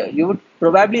would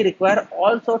probably require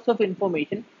all sorts of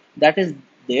information that is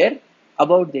there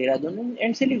about Dehradun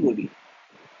and Siliguri,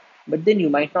 but then you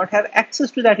might not have access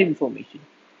to that information.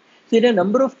 So in a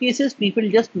number of cases, people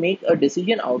just make a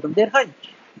decision out of their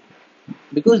hunch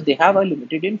because they have a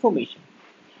limited information,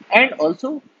 and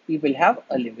also people have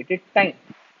a limited time.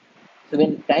 So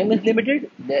when time is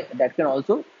limited, that can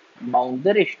also bound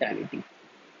the rationality.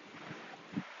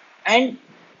 And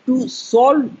to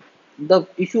solve the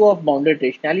issue of bounded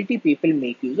rationality, people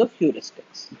make use of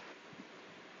heuristics.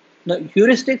 Now,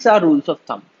 heuristics are rules of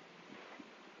thumb.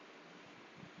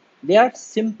 They are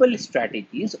simple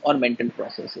strategies or mental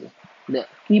processes. The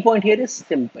key point here is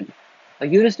simple. A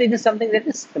heuristic is something that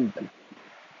is simple,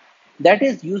 that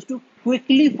is used to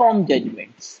quickly form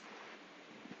judgments,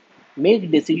 make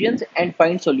decisions, and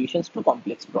find solutions to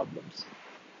complex problems.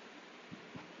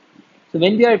 So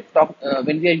when we are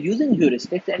using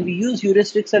heuristics, and we use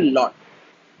heuristics a lot,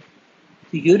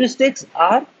 so heuristics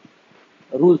are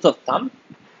rules of thumb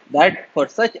that for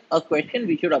such a question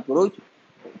we should approach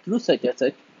through such a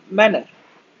such manner.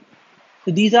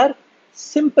 So these are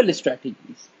simple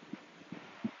strategies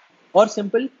or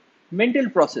simple mental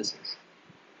processes.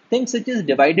 Things such as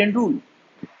divide and rule.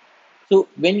 So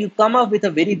when you come up with a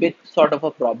very big sort of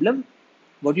a problem,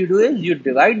 what you do is you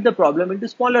divide the problem into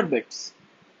smaller bits.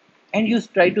 and you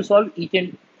try to solve each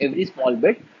and every small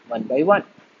bit one by one.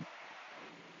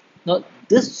 Now,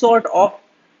 this sort of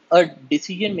a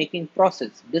decision making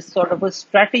process, this sort of a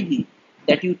strategy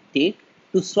that you take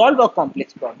to solve a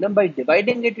complex problem by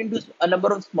dividing it into a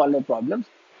number of smaller problems,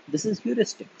 this is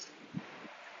heuristics.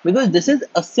 Because this is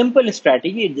a simple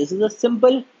strategy, this is a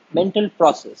simple mental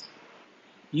process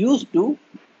used to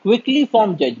quickly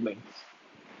form judgments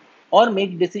or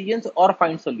make decisions or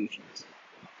find solutions.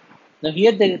 Now,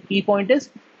 here the key point is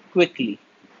quickly.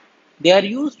 They are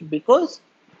used because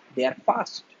they are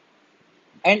fast.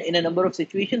 And in a number of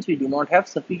situations, we do not have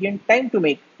sufficient time to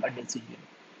make a decision.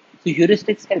 So,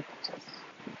 heuristics help us.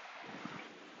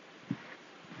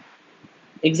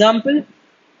 Example,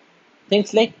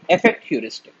 things like affect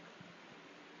heuristic.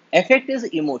 Affect is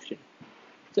emotion.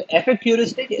 So, affect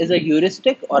heuristic is a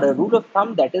heuristic or a rule of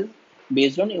thumb that is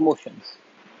based on emotions.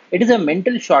 It is a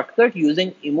mental shortcut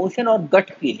using emotion or gut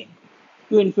feeling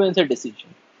to influence a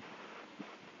decision.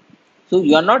 So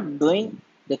you are not doing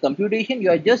the computation, you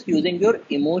are just using your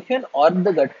emotion or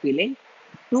the gut feeling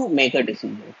to make a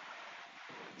decision.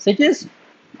 Such as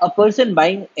a person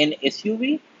buying an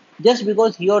SUV just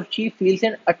because he or she feels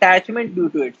an attachment due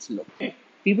to its look.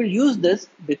 People use this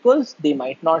because they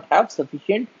might not have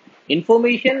sufficient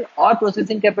information or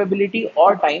processing capability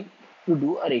or time to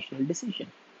do a rational decision.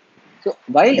 So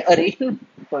while a rational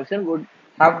person would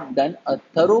have done a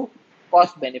thorough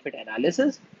cost benefit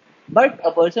analysis, but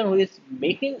a person who is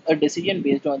making a decision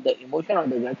based on the emotion or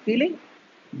the gut feeling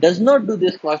does not do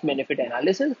this cost benefit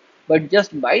analysis, but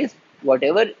just buys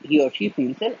whatever he or she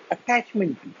feels an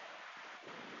attachment to.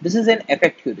 This is an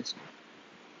affect heuristic.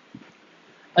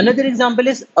 Another example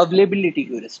is availability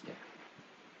heuristic.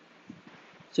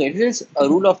 So it is a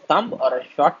rule of thumb or a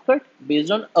shortcut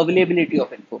based on availability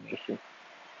of information.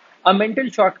 A mental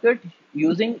shortcut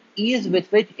using ease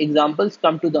with which examples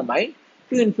come to the mind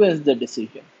to influence the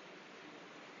decision.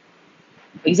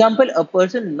 Example, a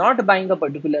person not buying a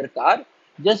particular car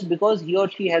just because he or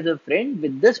she has a friend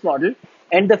with this model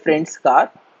and the friend's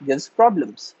car gives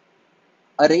problems.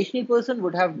 A rational person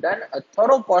would have done a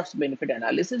thorough cost benefit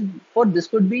analysis, for this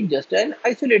could be just an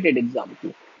isolated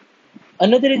example.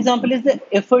 Another example is the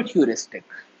effort heuristic.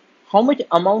 How much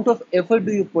amount of effort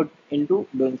do you put into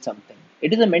doing something?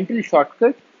 It is a mental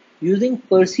shortcut using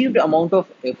perceived amount of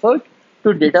effort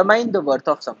to determine the worth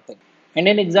of something. And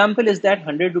an example is that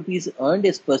 100 rupees earned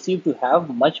is perceived to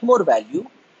have much more value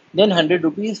than 100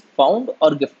 rupees found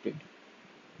or gifted.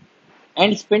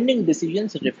 And spending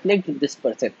decisions reflect this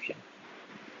perception.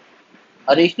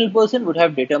 A rational person would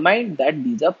have determined that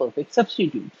these are perfect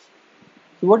substitutes.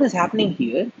 So what is happening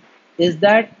here is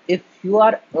that if you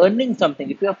are earning something,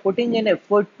 if you are putting in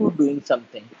effort to doing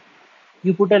something,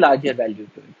 you put a larger value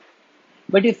to it.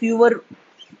 But if you were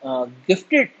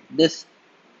gifted this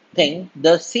thing,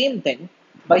 the same thing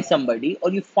by somebody,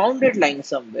 or you found it lying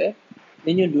somewhere,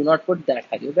 then you do not put that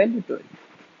higher value to it.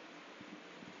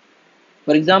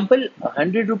 For example,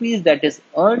 100 rupees that is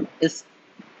earned is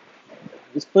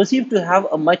perceived to have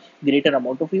a much greater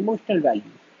amount of emotional value,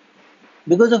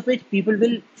 because of which people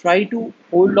will try to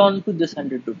hold on to this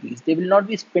 100 rupees. They will not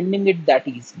be spending it that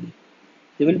easily.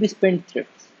 They will be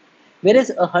spendthrifts.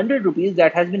 Whereas 100 rupees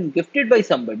that has been gifted by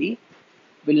somebody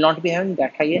will not be having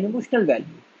that high an emotional value.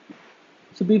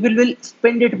 So people will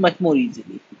spend it much more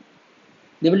easily.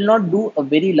 They will not do a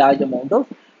very large amount of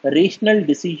rational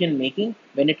decision making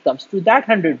when it comes to that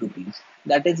 100 rupees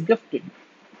that is gifted.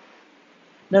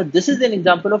 Now, this is an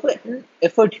example of an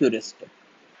effort heuristic.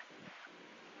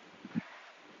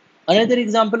 Another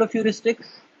example of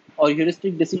heuristics or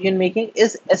heuristic decision making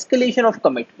is escalation of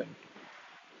commitment.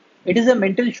 It is a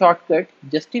mental shortcut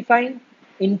justifying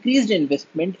increased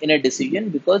investment in a decision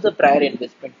because a prior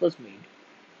investment was made.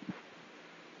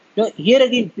 Now, here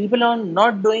again, people are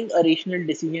not doing a rational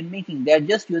decision making. They are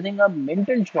just using a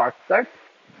mental shortcut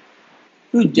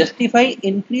to justify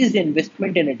increased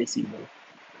investment in a decision.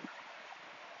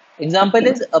 Example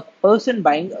is a person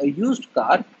buying a used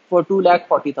car for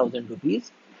 2,40,000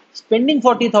 rupees, spending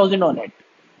 40,000 on it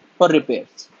for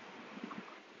repairs,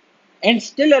 and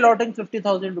still allotting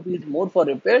 50,000 rupees more for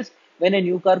repairs when a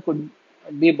new car could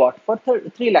be bought for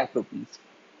 3 lakh rupees.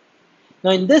 Now,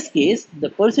 in this case,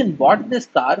 the person bought this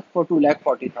car for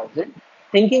 2,40,000,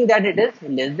 thinking that it is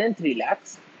less than 3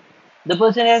 lakhs. The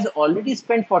person has already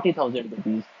spent 40,000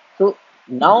 rupees. So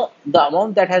now the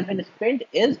amount that has been spent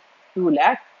is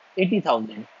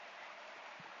 2,80,000.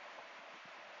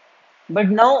 But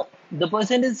now the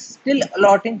person is still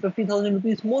allotting 50,000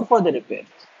 rupees more for the repairs.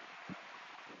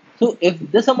 So if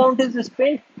this amount is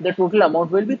spent, the total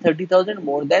amount will be 30,000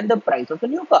 more than the price of a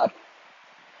new car.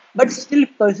 But still,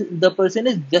 the person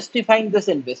is justifying this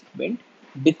investment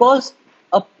because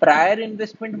a prior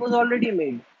investment was already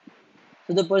made.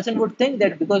 So the person would think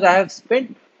that because I have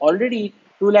spent already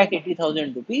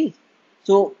 2,80,000 rupees,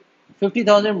 so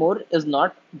 50,000 more is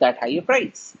not that high a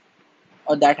price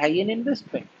or that high an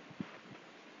investment.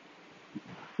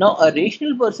 Now, a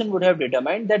rational person would have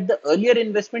determined that the earlier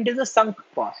investment is a sunk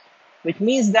cost, which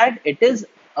means that it is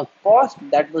a cost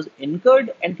that was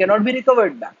incurred and cannot be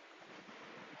recovered back.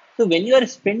 So, when you are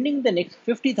spending the next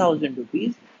 50,000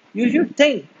 rupees, you should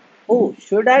think, oh,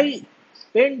 should I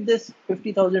spend this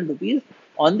 50,000 rupees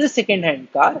on this second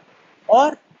hand car,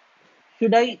 or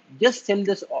should I just sell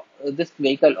this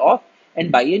vehicle off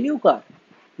and buy a new car?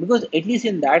 Because at least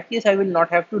in that case, I will not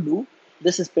have to do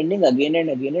this spending again and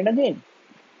again and again.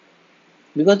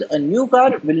 Because a new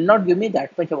car will not give me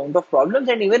that much amount of problems,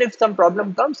 and even if some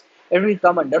problem comes, it will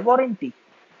come under warranty.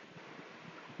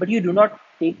 But you do not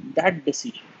take that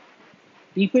decision.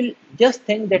 People just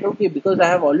think that okay, because I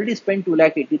have already spent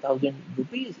 2,80,000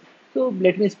 rupees, so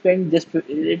let me spend this.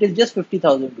 It is just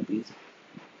 50,000 rupees,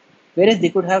 whereas they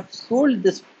could have sold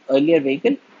this earlier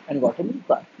vehicle and got a new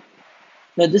car.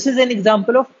 Now, this is an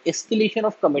example of escalation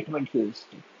of commitment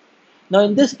heuristic. Now,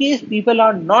 in this case, people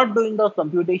are not doing the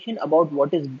computation about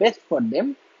what is best for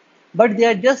them, but they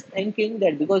are just thinking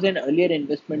that because an earlier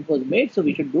investment was made, so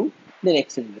we should do the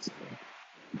next investment.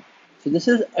 So, this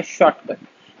is a shortcut.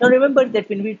 Now, remember that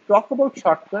when we talk about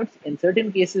shortcuts, in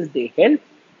certain cases they help,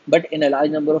 but in a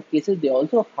large number of cases they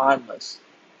also harm us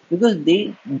because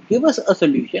they give us a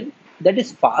solution that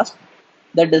is fast,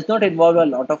 that does not involve a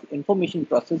lot of information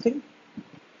processing,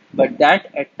 but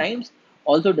that at times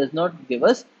also does not give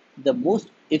us the most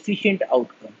efficient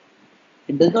outcome.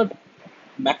 It does not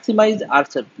maximize our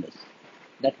surplus.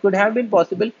 That could have been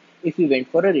possible if we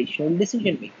went for a rational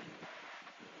decision making.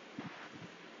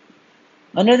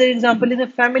 Another example is a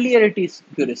familiarity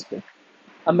heuristic,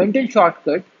 a mental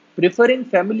shortcut preferring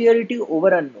familiarity over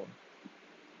unknown.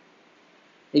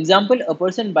 Example, a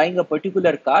person buying a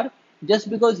particular car just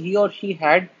because he or she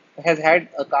has had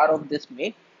a car of this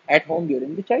make at home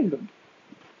during the childhood.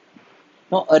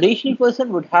 Now, a rational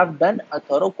person would have done a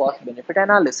thorough cost benefit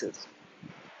analysis.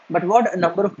 But what a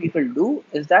number of people do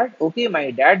is that, okay,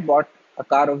 my dad bought a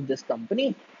car of this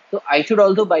company, so I should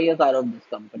also buy a car of this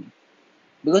company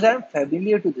because I am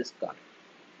familiar to this car.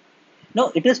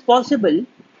 Now, it is possible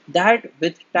that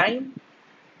with time,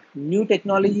 new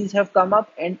technologies have come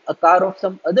up, and a car of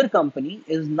some other company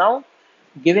is now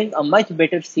giving a much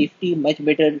better safety, much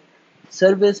better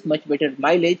service, much better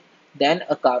mileage than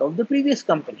a car of the previous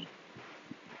company.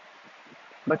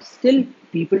 But still,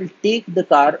 people take the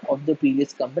car of the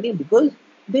previous company because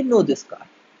they know this car.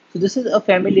 So, this is a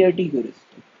familiarity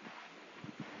heuristic.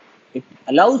 It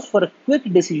allows for a quick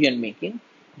decision making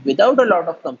without a lot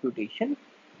of computation,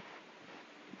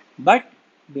 but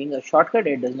being a shortcut,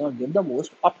 it does not give the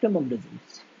most optimum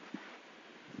results.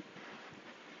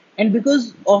 And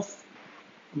because of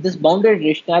this bounded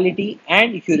rationality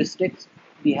and heuristics,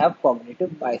 we have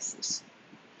cognitive biases.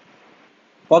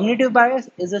 Cognitive bias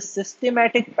is a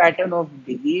systematic pattern of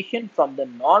deviation from the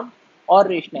norm or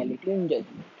rationality in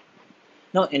judgment.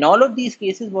 Now, in all of these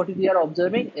cases, what we are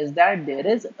observing is that there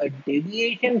is a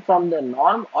deviation from the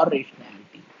norm or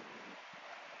rationality.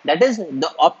 That is,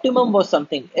 the optimum was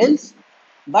something else,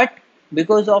 but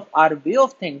because of our way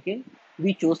of thinking,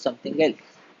 we chose something else.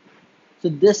 So,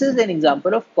 this is an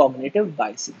example of cognitive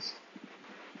biases.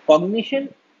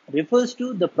 Cognition refers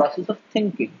to the process of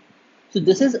thinking. So,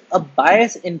 this is a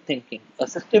bias in thinking, a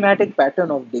systematic pattern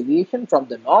of deviation from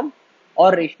the norm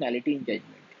or rationality in judgment.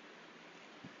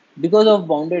 Because of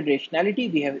bounded rationality,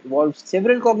 we have evolved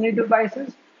several cognitive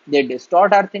biases. They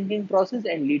distort our thinking process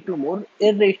and lead to more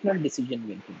irrational decision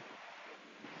making.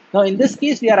 Now, in this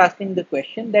case, we are asking the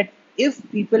question that if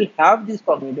people have these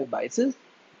cognitive biases,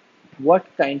 what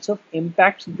kinds of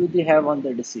impacts do they have on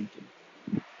the decision?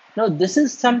 Now, this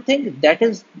is something that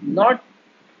is not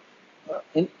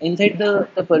inside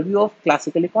the purview of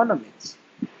classical economics.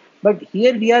 But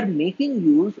here we are making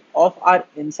use of our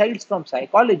insights from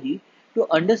psychology to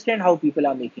understand how people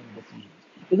are making decisions.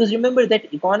 Because remember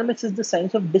that economics is the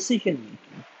science of decision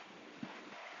making.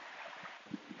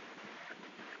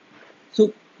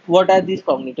 So, what are these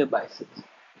cognitive biases?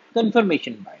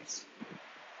 Confirmation bias,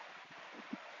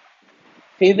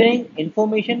 favoring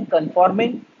information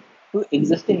conforming to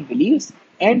existing beliefs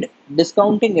and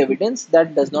discounting evidence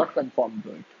that does not conform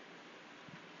to it.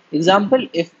 Example,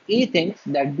 if A thinks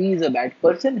that B is a bad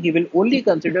person, he will only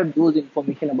consider those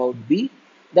information about B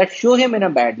that show him in a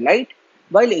bad light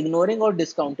while ignoring or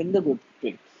discounting the good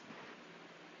traits.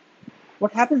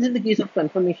 What happens in the case of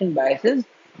confirmation bias is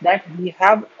that we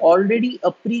have already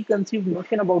a preconceived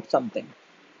notion about something,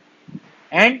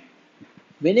 and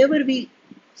whenever we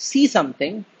see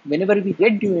something, whenever we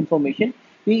get new information,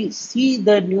 we see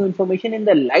the new information in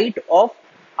the light of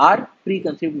our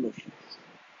preconceived notions.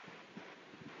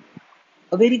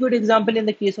 A very good example in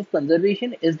the case of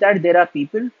conservation is that there are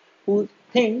people who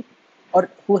think or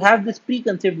who have this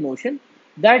preconceived notion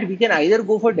that we can either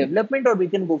go for development or we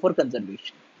can go for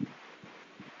conservation.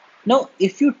 Now,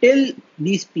 if you tell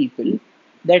these people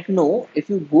that no, if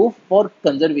you go for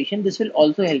conservation, this will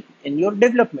also help in your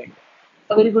development.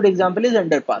 A very good example is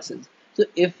underpasses. So,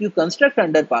 if you construct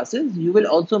underpasses, you will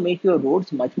also make your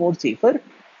roads much more safer,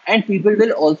 and people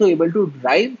will also able to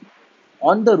drive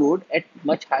on the road at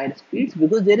much higher speeds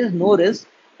because there is no risk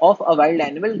of a wild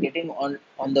animal getting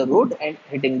on the road and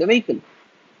hitting the vehicle.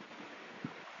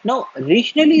 Now,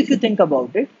 rationally, if you think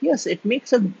about it, yes, it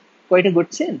makes a quite a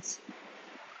good sense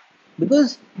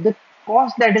because the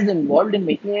cost that is involved in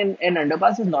making an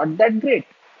underpass is not that great.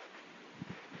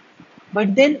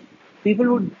 But then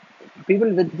people would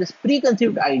people with this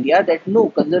preconceived idea that no,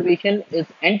 conservation is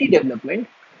anti-development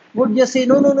would just say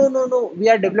no, we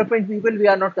are development people, we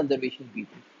are not conservation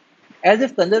people, as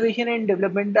if conservation and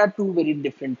development are two very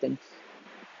different things.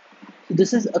 So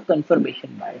this is a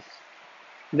confirmation bias.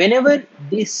 Whenever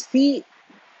they see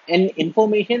an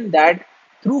information that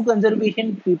through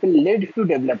conservation people led to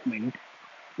development,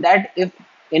 that if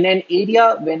in an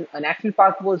area when a national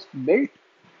park was built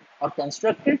or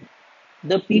constructed,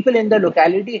 the people in the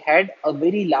locality had a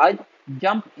very large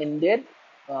jump in their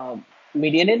uh,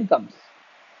 median incomes.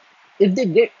 If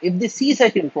they see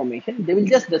such information, they will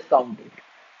just discount it.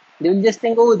 They will just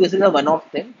think, oh, this is a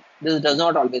one-off thing. This does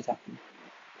not always happen.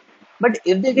 But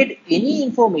if they get any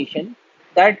information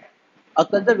that a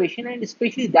conservation, and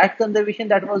especially that conservation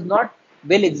that was not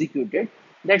well executed,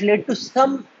 that led to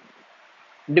some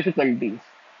difficulties,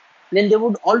 then they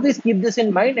would always keep this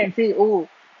in mind and say, oh,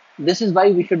 this is why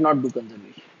we should not do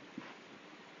conservation.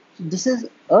 So this is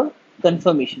a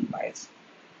confirmation bias,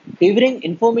 favoring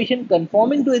information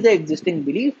conforming to the existing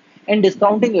belief and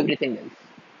discounting everything else.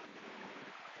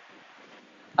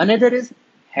 Another is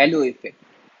halo effect,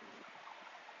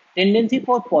 tendency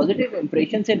for positive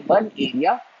impressions in one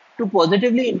area to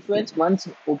positively influence one's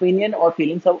opinion or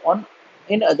feelings on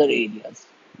in other areas.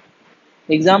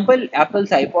 Example, Apple's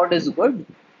iPod is good,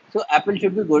 so Apple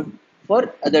should be good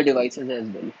for other devices as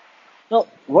well. Now,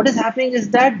 what is happening is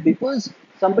that because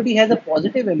somebody has a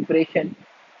positive impression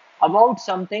about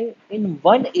something in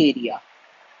one area,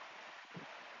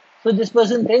 so this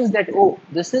person thinks that, oh,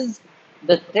 this is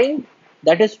the thing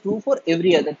that is true for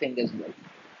every other thing as well.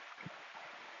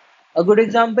 A good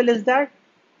example is that,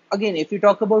 again, if you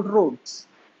talk about roads,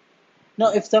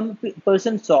 now if some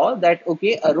person saw that,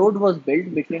 okay, a road was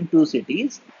built between two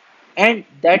cities and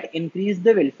that increased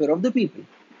the welfare of the people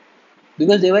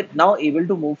because they were now able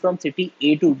to move from city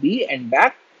A to B and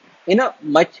back in a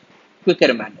much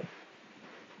quicker manner.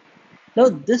 Now,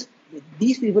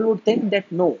 these people would think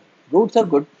that no, roads are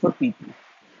good for people.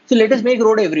 So let us make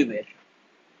road everywhere.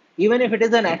 Even if it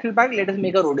is a national park, let us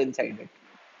make a road inside it.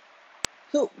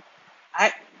 So,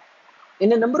 I,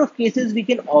 in a number of cases, we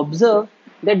can observe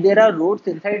that there are roads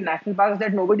inside national parks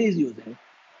that nobody is using.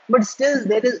 But still,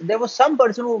 there was some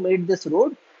person who made this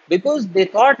road because they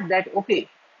thought that okay,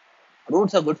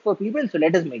 roads are good for people, so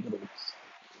let us make roads.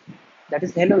 That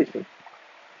is hello issue.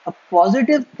 A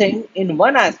positive thing in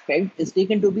one aspect is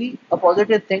taken to be a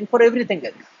positive thing for everything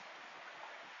else.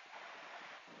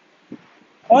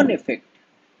 On effect,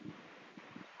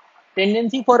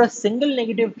 tendency for a single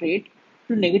negative trait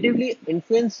to negatively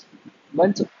influence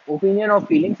one's opinion or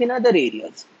feelings in other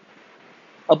areas.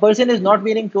 A person is not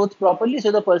wearing clothes properly,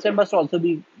 so the person must also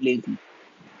be lazy.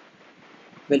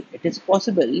 Well, it is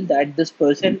possible that this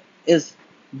person is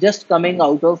just coming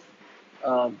out of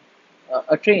um,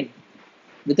 a train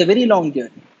with a very long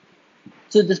journey.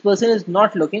 So this person is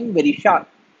not looking very sharp.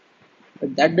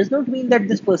 But that does not mean that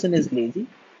this person is lazy.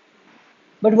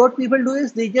 But what people do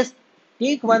is they just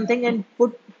take one thing and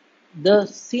put the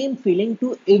same feeling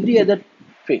to every other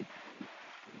trait.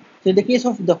 So in the case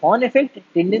of the horn effect,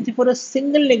 tendency for a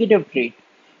single negative trait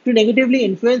to negatively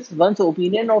influence one's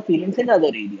opinion or feelings in other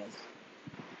areas.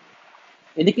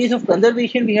 In the case of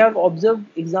conservation, we have observed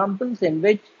examples in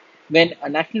which when a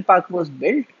national park was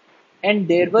built and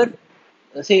there were,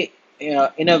 say,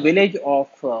 in a village of,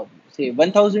 say,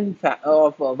 1000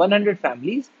 of 100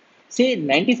 families, say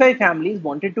 95 families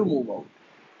wanted to move out.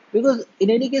 Because in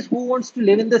any case, who wants to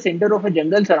live in the center of a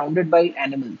jungle surrounded by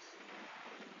animals?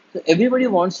 So everybody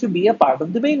wants to be a part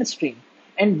of the mainstream.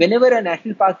 And whenever a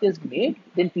national park is made,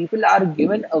 then people are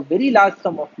given a very large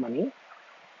sum of money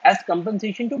as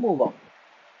compensation to move out.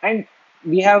 And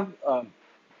we have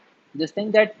this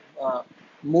thing that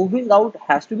moving out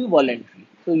has to be voluntary.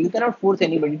 So you cannot force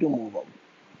anybody to move out.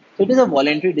 So it is a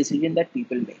voluntary decision that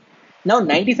people make. Now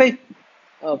 95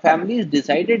 families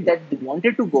decided that they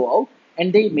wanted to go out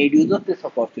and they made use of this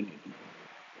opportunity.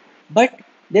 But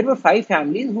there were 5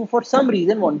 families who for some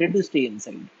reason wanted to stay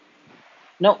inside.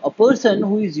 Now a person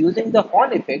who is using the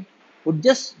horn effect would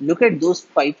just look at those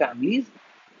 5 families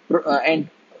and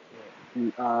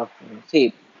uh,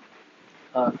 say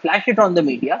flash it on the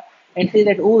media and say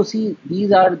that, oh, see,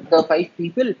 these are the 5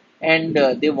 people and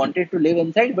they wanted to live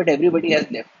inside, but everybody has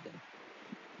left them.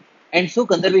 And so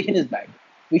conservation is bad.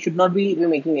 We should not be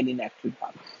making any natural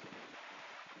parks.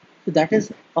 So that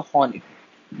is a horn effect.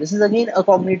 This is again a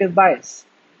cognitive bias.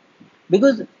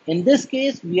 Because in this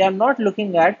case, we are not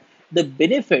looking at the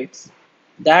benefits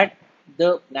that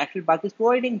the national park is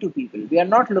providing to people. We are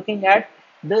not looking at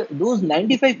those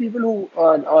 95 people who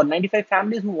or 95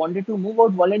 families who wanted to move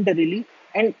out voluntarily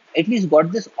and at least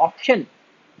got this option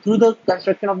through the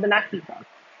construction of the national park.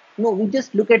 No, we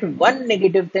just look at one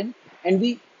negative thing and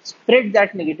we spread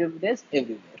that negativity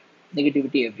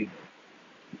everywhere.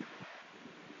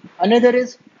 Another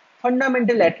is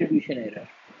fundamental attribution error,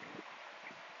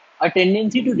 a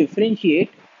tendency to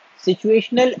differentiate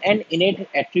situational and innate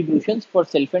attributions for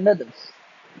self and others.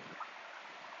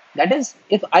 That is,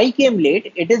 if I came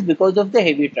late, it is because of the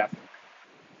heavy traffic,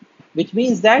 which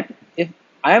means that if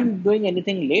I am doing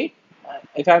anything late,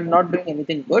 if I am not doing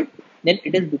anything good, then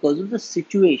it is because of the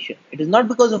situation. It is not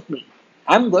because of me.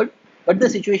 I'm good, but the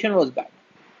situation was bad.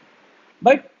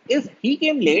 But if he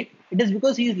came late, it is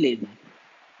because he is lazy.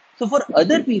 So for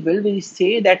other people, we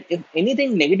say that if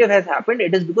anything negative has happened,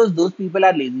 it is because those people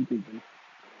are lazy people.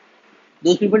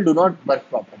 Those people do not work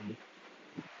properly.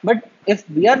 But if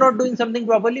we are not doing something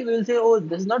properly, we will say, oh,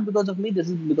 this is not because of me, this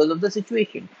is because of the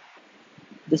situation.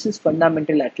 This is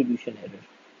fundamental attribution error,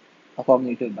 a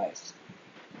cognitive bias.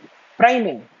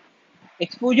 Priming,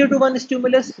 exposure to one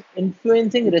stimulus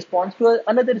influencing response to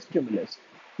another stimulus,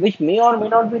 which may or may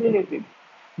not be related.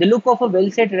 The look of a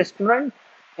well set restaurant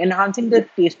enhancing the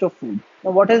taste of food.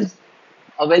 Now, what is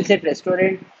a well set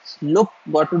restaurant look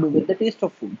got to do with the taste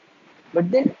of food?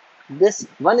 But then this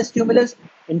one stimulus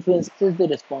influences the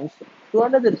response to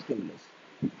another stimulus.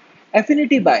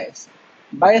 Affinity bias,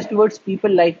 bias towards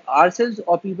people like ourselves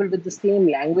or people with the same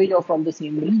language or from the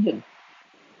same region.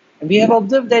 We have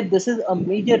observed that this is a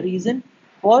major reason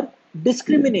for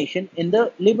discrimination in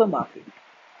the labor market.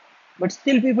 But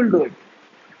still people do it.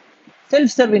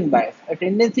 Self-serving bias, a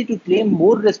tendency to claim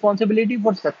more responsibility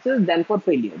for success than for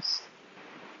failures.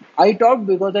 I topped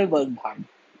because I worked hard.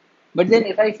 But then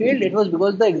if I failed, it was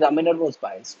because the examiner was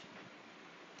biased.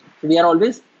 So we are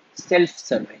always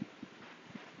self-serving.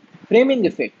 Framing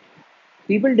effect.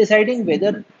 People deciding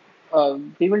whether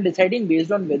people deciding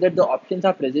based on whether the options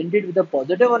are presented with a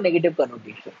positive or negative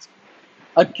connotations.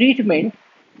 A treatment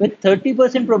with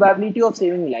 30% probability of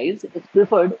saving lives is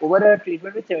preferred over a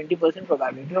treatment with 70%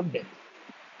 probability of death.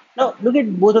 Now look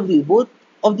at both of these. Both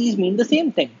of these mean the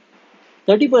same thing.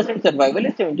 30% survival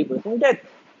is 70% death.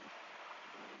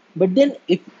 But then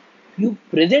if you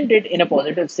present it in a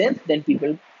positive sense, then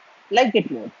people like it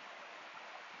more.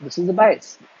 This is a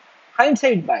bias.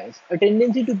 Hindsight bias, a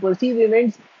tendency to perceive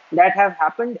events that have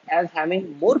happened as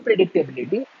having more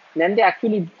predictability than they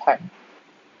actually had.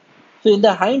 So, in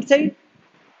the hindsight,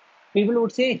 people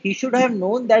would say he should have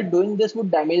known that doing this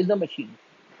would damage the machine.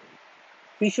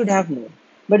 He should have known.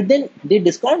 But then they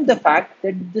discount the fact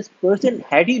that this person,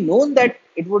 had he known that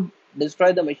it would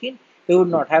destroy the machine, he would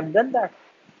not have done that.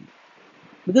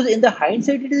 Because in the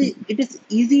hindsight, it is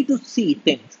easy to see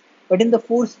things, but in the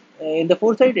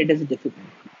foresight, it is difficult.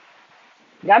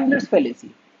 Gambler's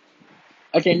fallacy,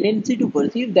 a tendency to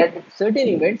perceive that if certain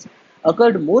events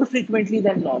occurred more frequently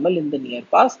than normal in the near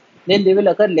past, then they will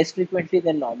occur less frequently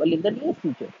than normal in the near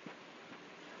future.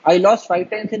 I lost 5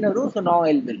 times in a row, so now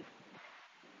I'll win.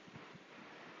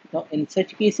 Now, in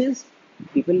such cases,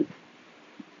 people,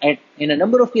 in a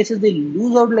number of cases, they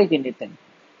lose out like anything.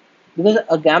 Because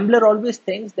a gambler always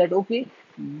thinks that, okay,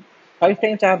 5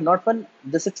 times I have not won,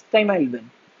 the sixth time I'll win.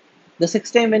 The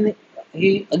sixth time when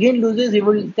he again loses, he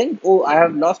will think, oh, I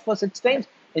have lost for 6 times,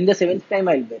 in the seventh time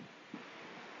I'll win.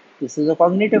 This is a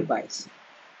cognitive bias.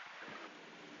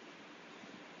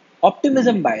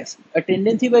 Optimism bias, a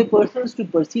tendency by persons to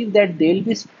perceive that they'll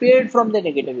be spared from the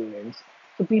negative events.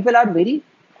 So people are very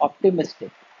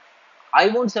optimistic. I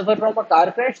won't suffer from a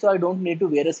car crash, so I don't need to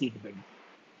wear a seatbelt.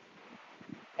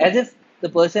 As if the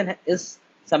person is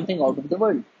something out of the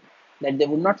world, that they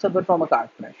would not suffer from a car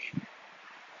crash.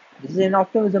 This is an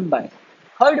optimism bias.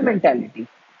 Herd mentality,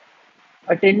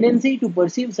 a tendency to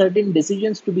perceive certain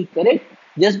decisions to be correct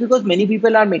just because many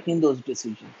people are making those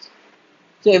decisions.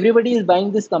 So everybody is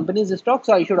buying this company's stock,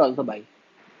 so I should also buy.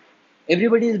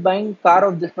 Everybody is buying car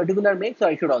of this particular make, so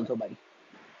I should also buy.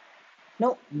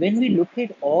 Now, when we look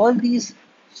at all these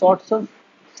sorts of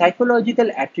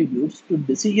psychological attributes to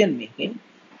decision making,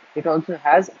 it also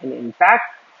has an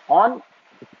impact on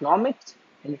economics,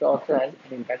 and it also has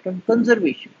an impact on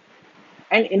conservation.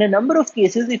 And in a number of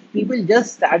cases, if people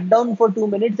just sat down for 2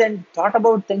 minutes and thought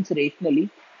about things rationally,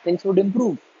 things would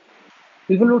improve.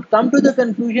 People would come to the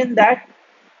conclusion that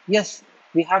yes,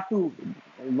 we have to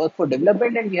work for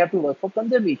development and we have to work for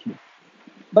conservation.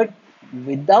 But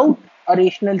without a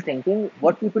rational thinking,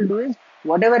 what people do is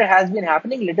whatever has been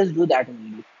happening, let us do that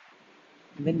only.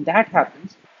 When that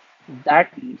happens,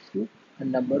 that leads to a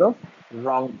number of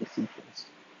wrong decisions.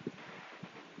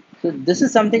 So this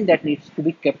is something that needs to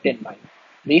be kept in mind.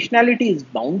 Rationality is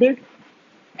bounded,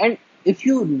 and if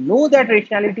you know that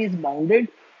rationality is bounded,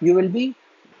 you will be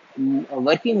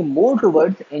working more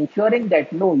towards ensuring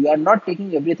that no, you are not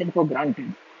taking everything for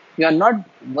granted. You are not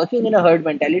working in a herd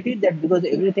mentality that because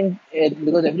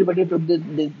everybody took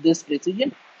this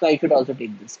decision, so I should also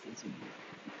take this decision.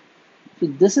 So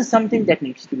this is something that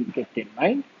needs to be kept in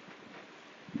mind.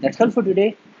 That's all for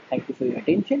today. Thank you for your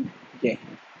attention. Jai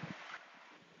Hind.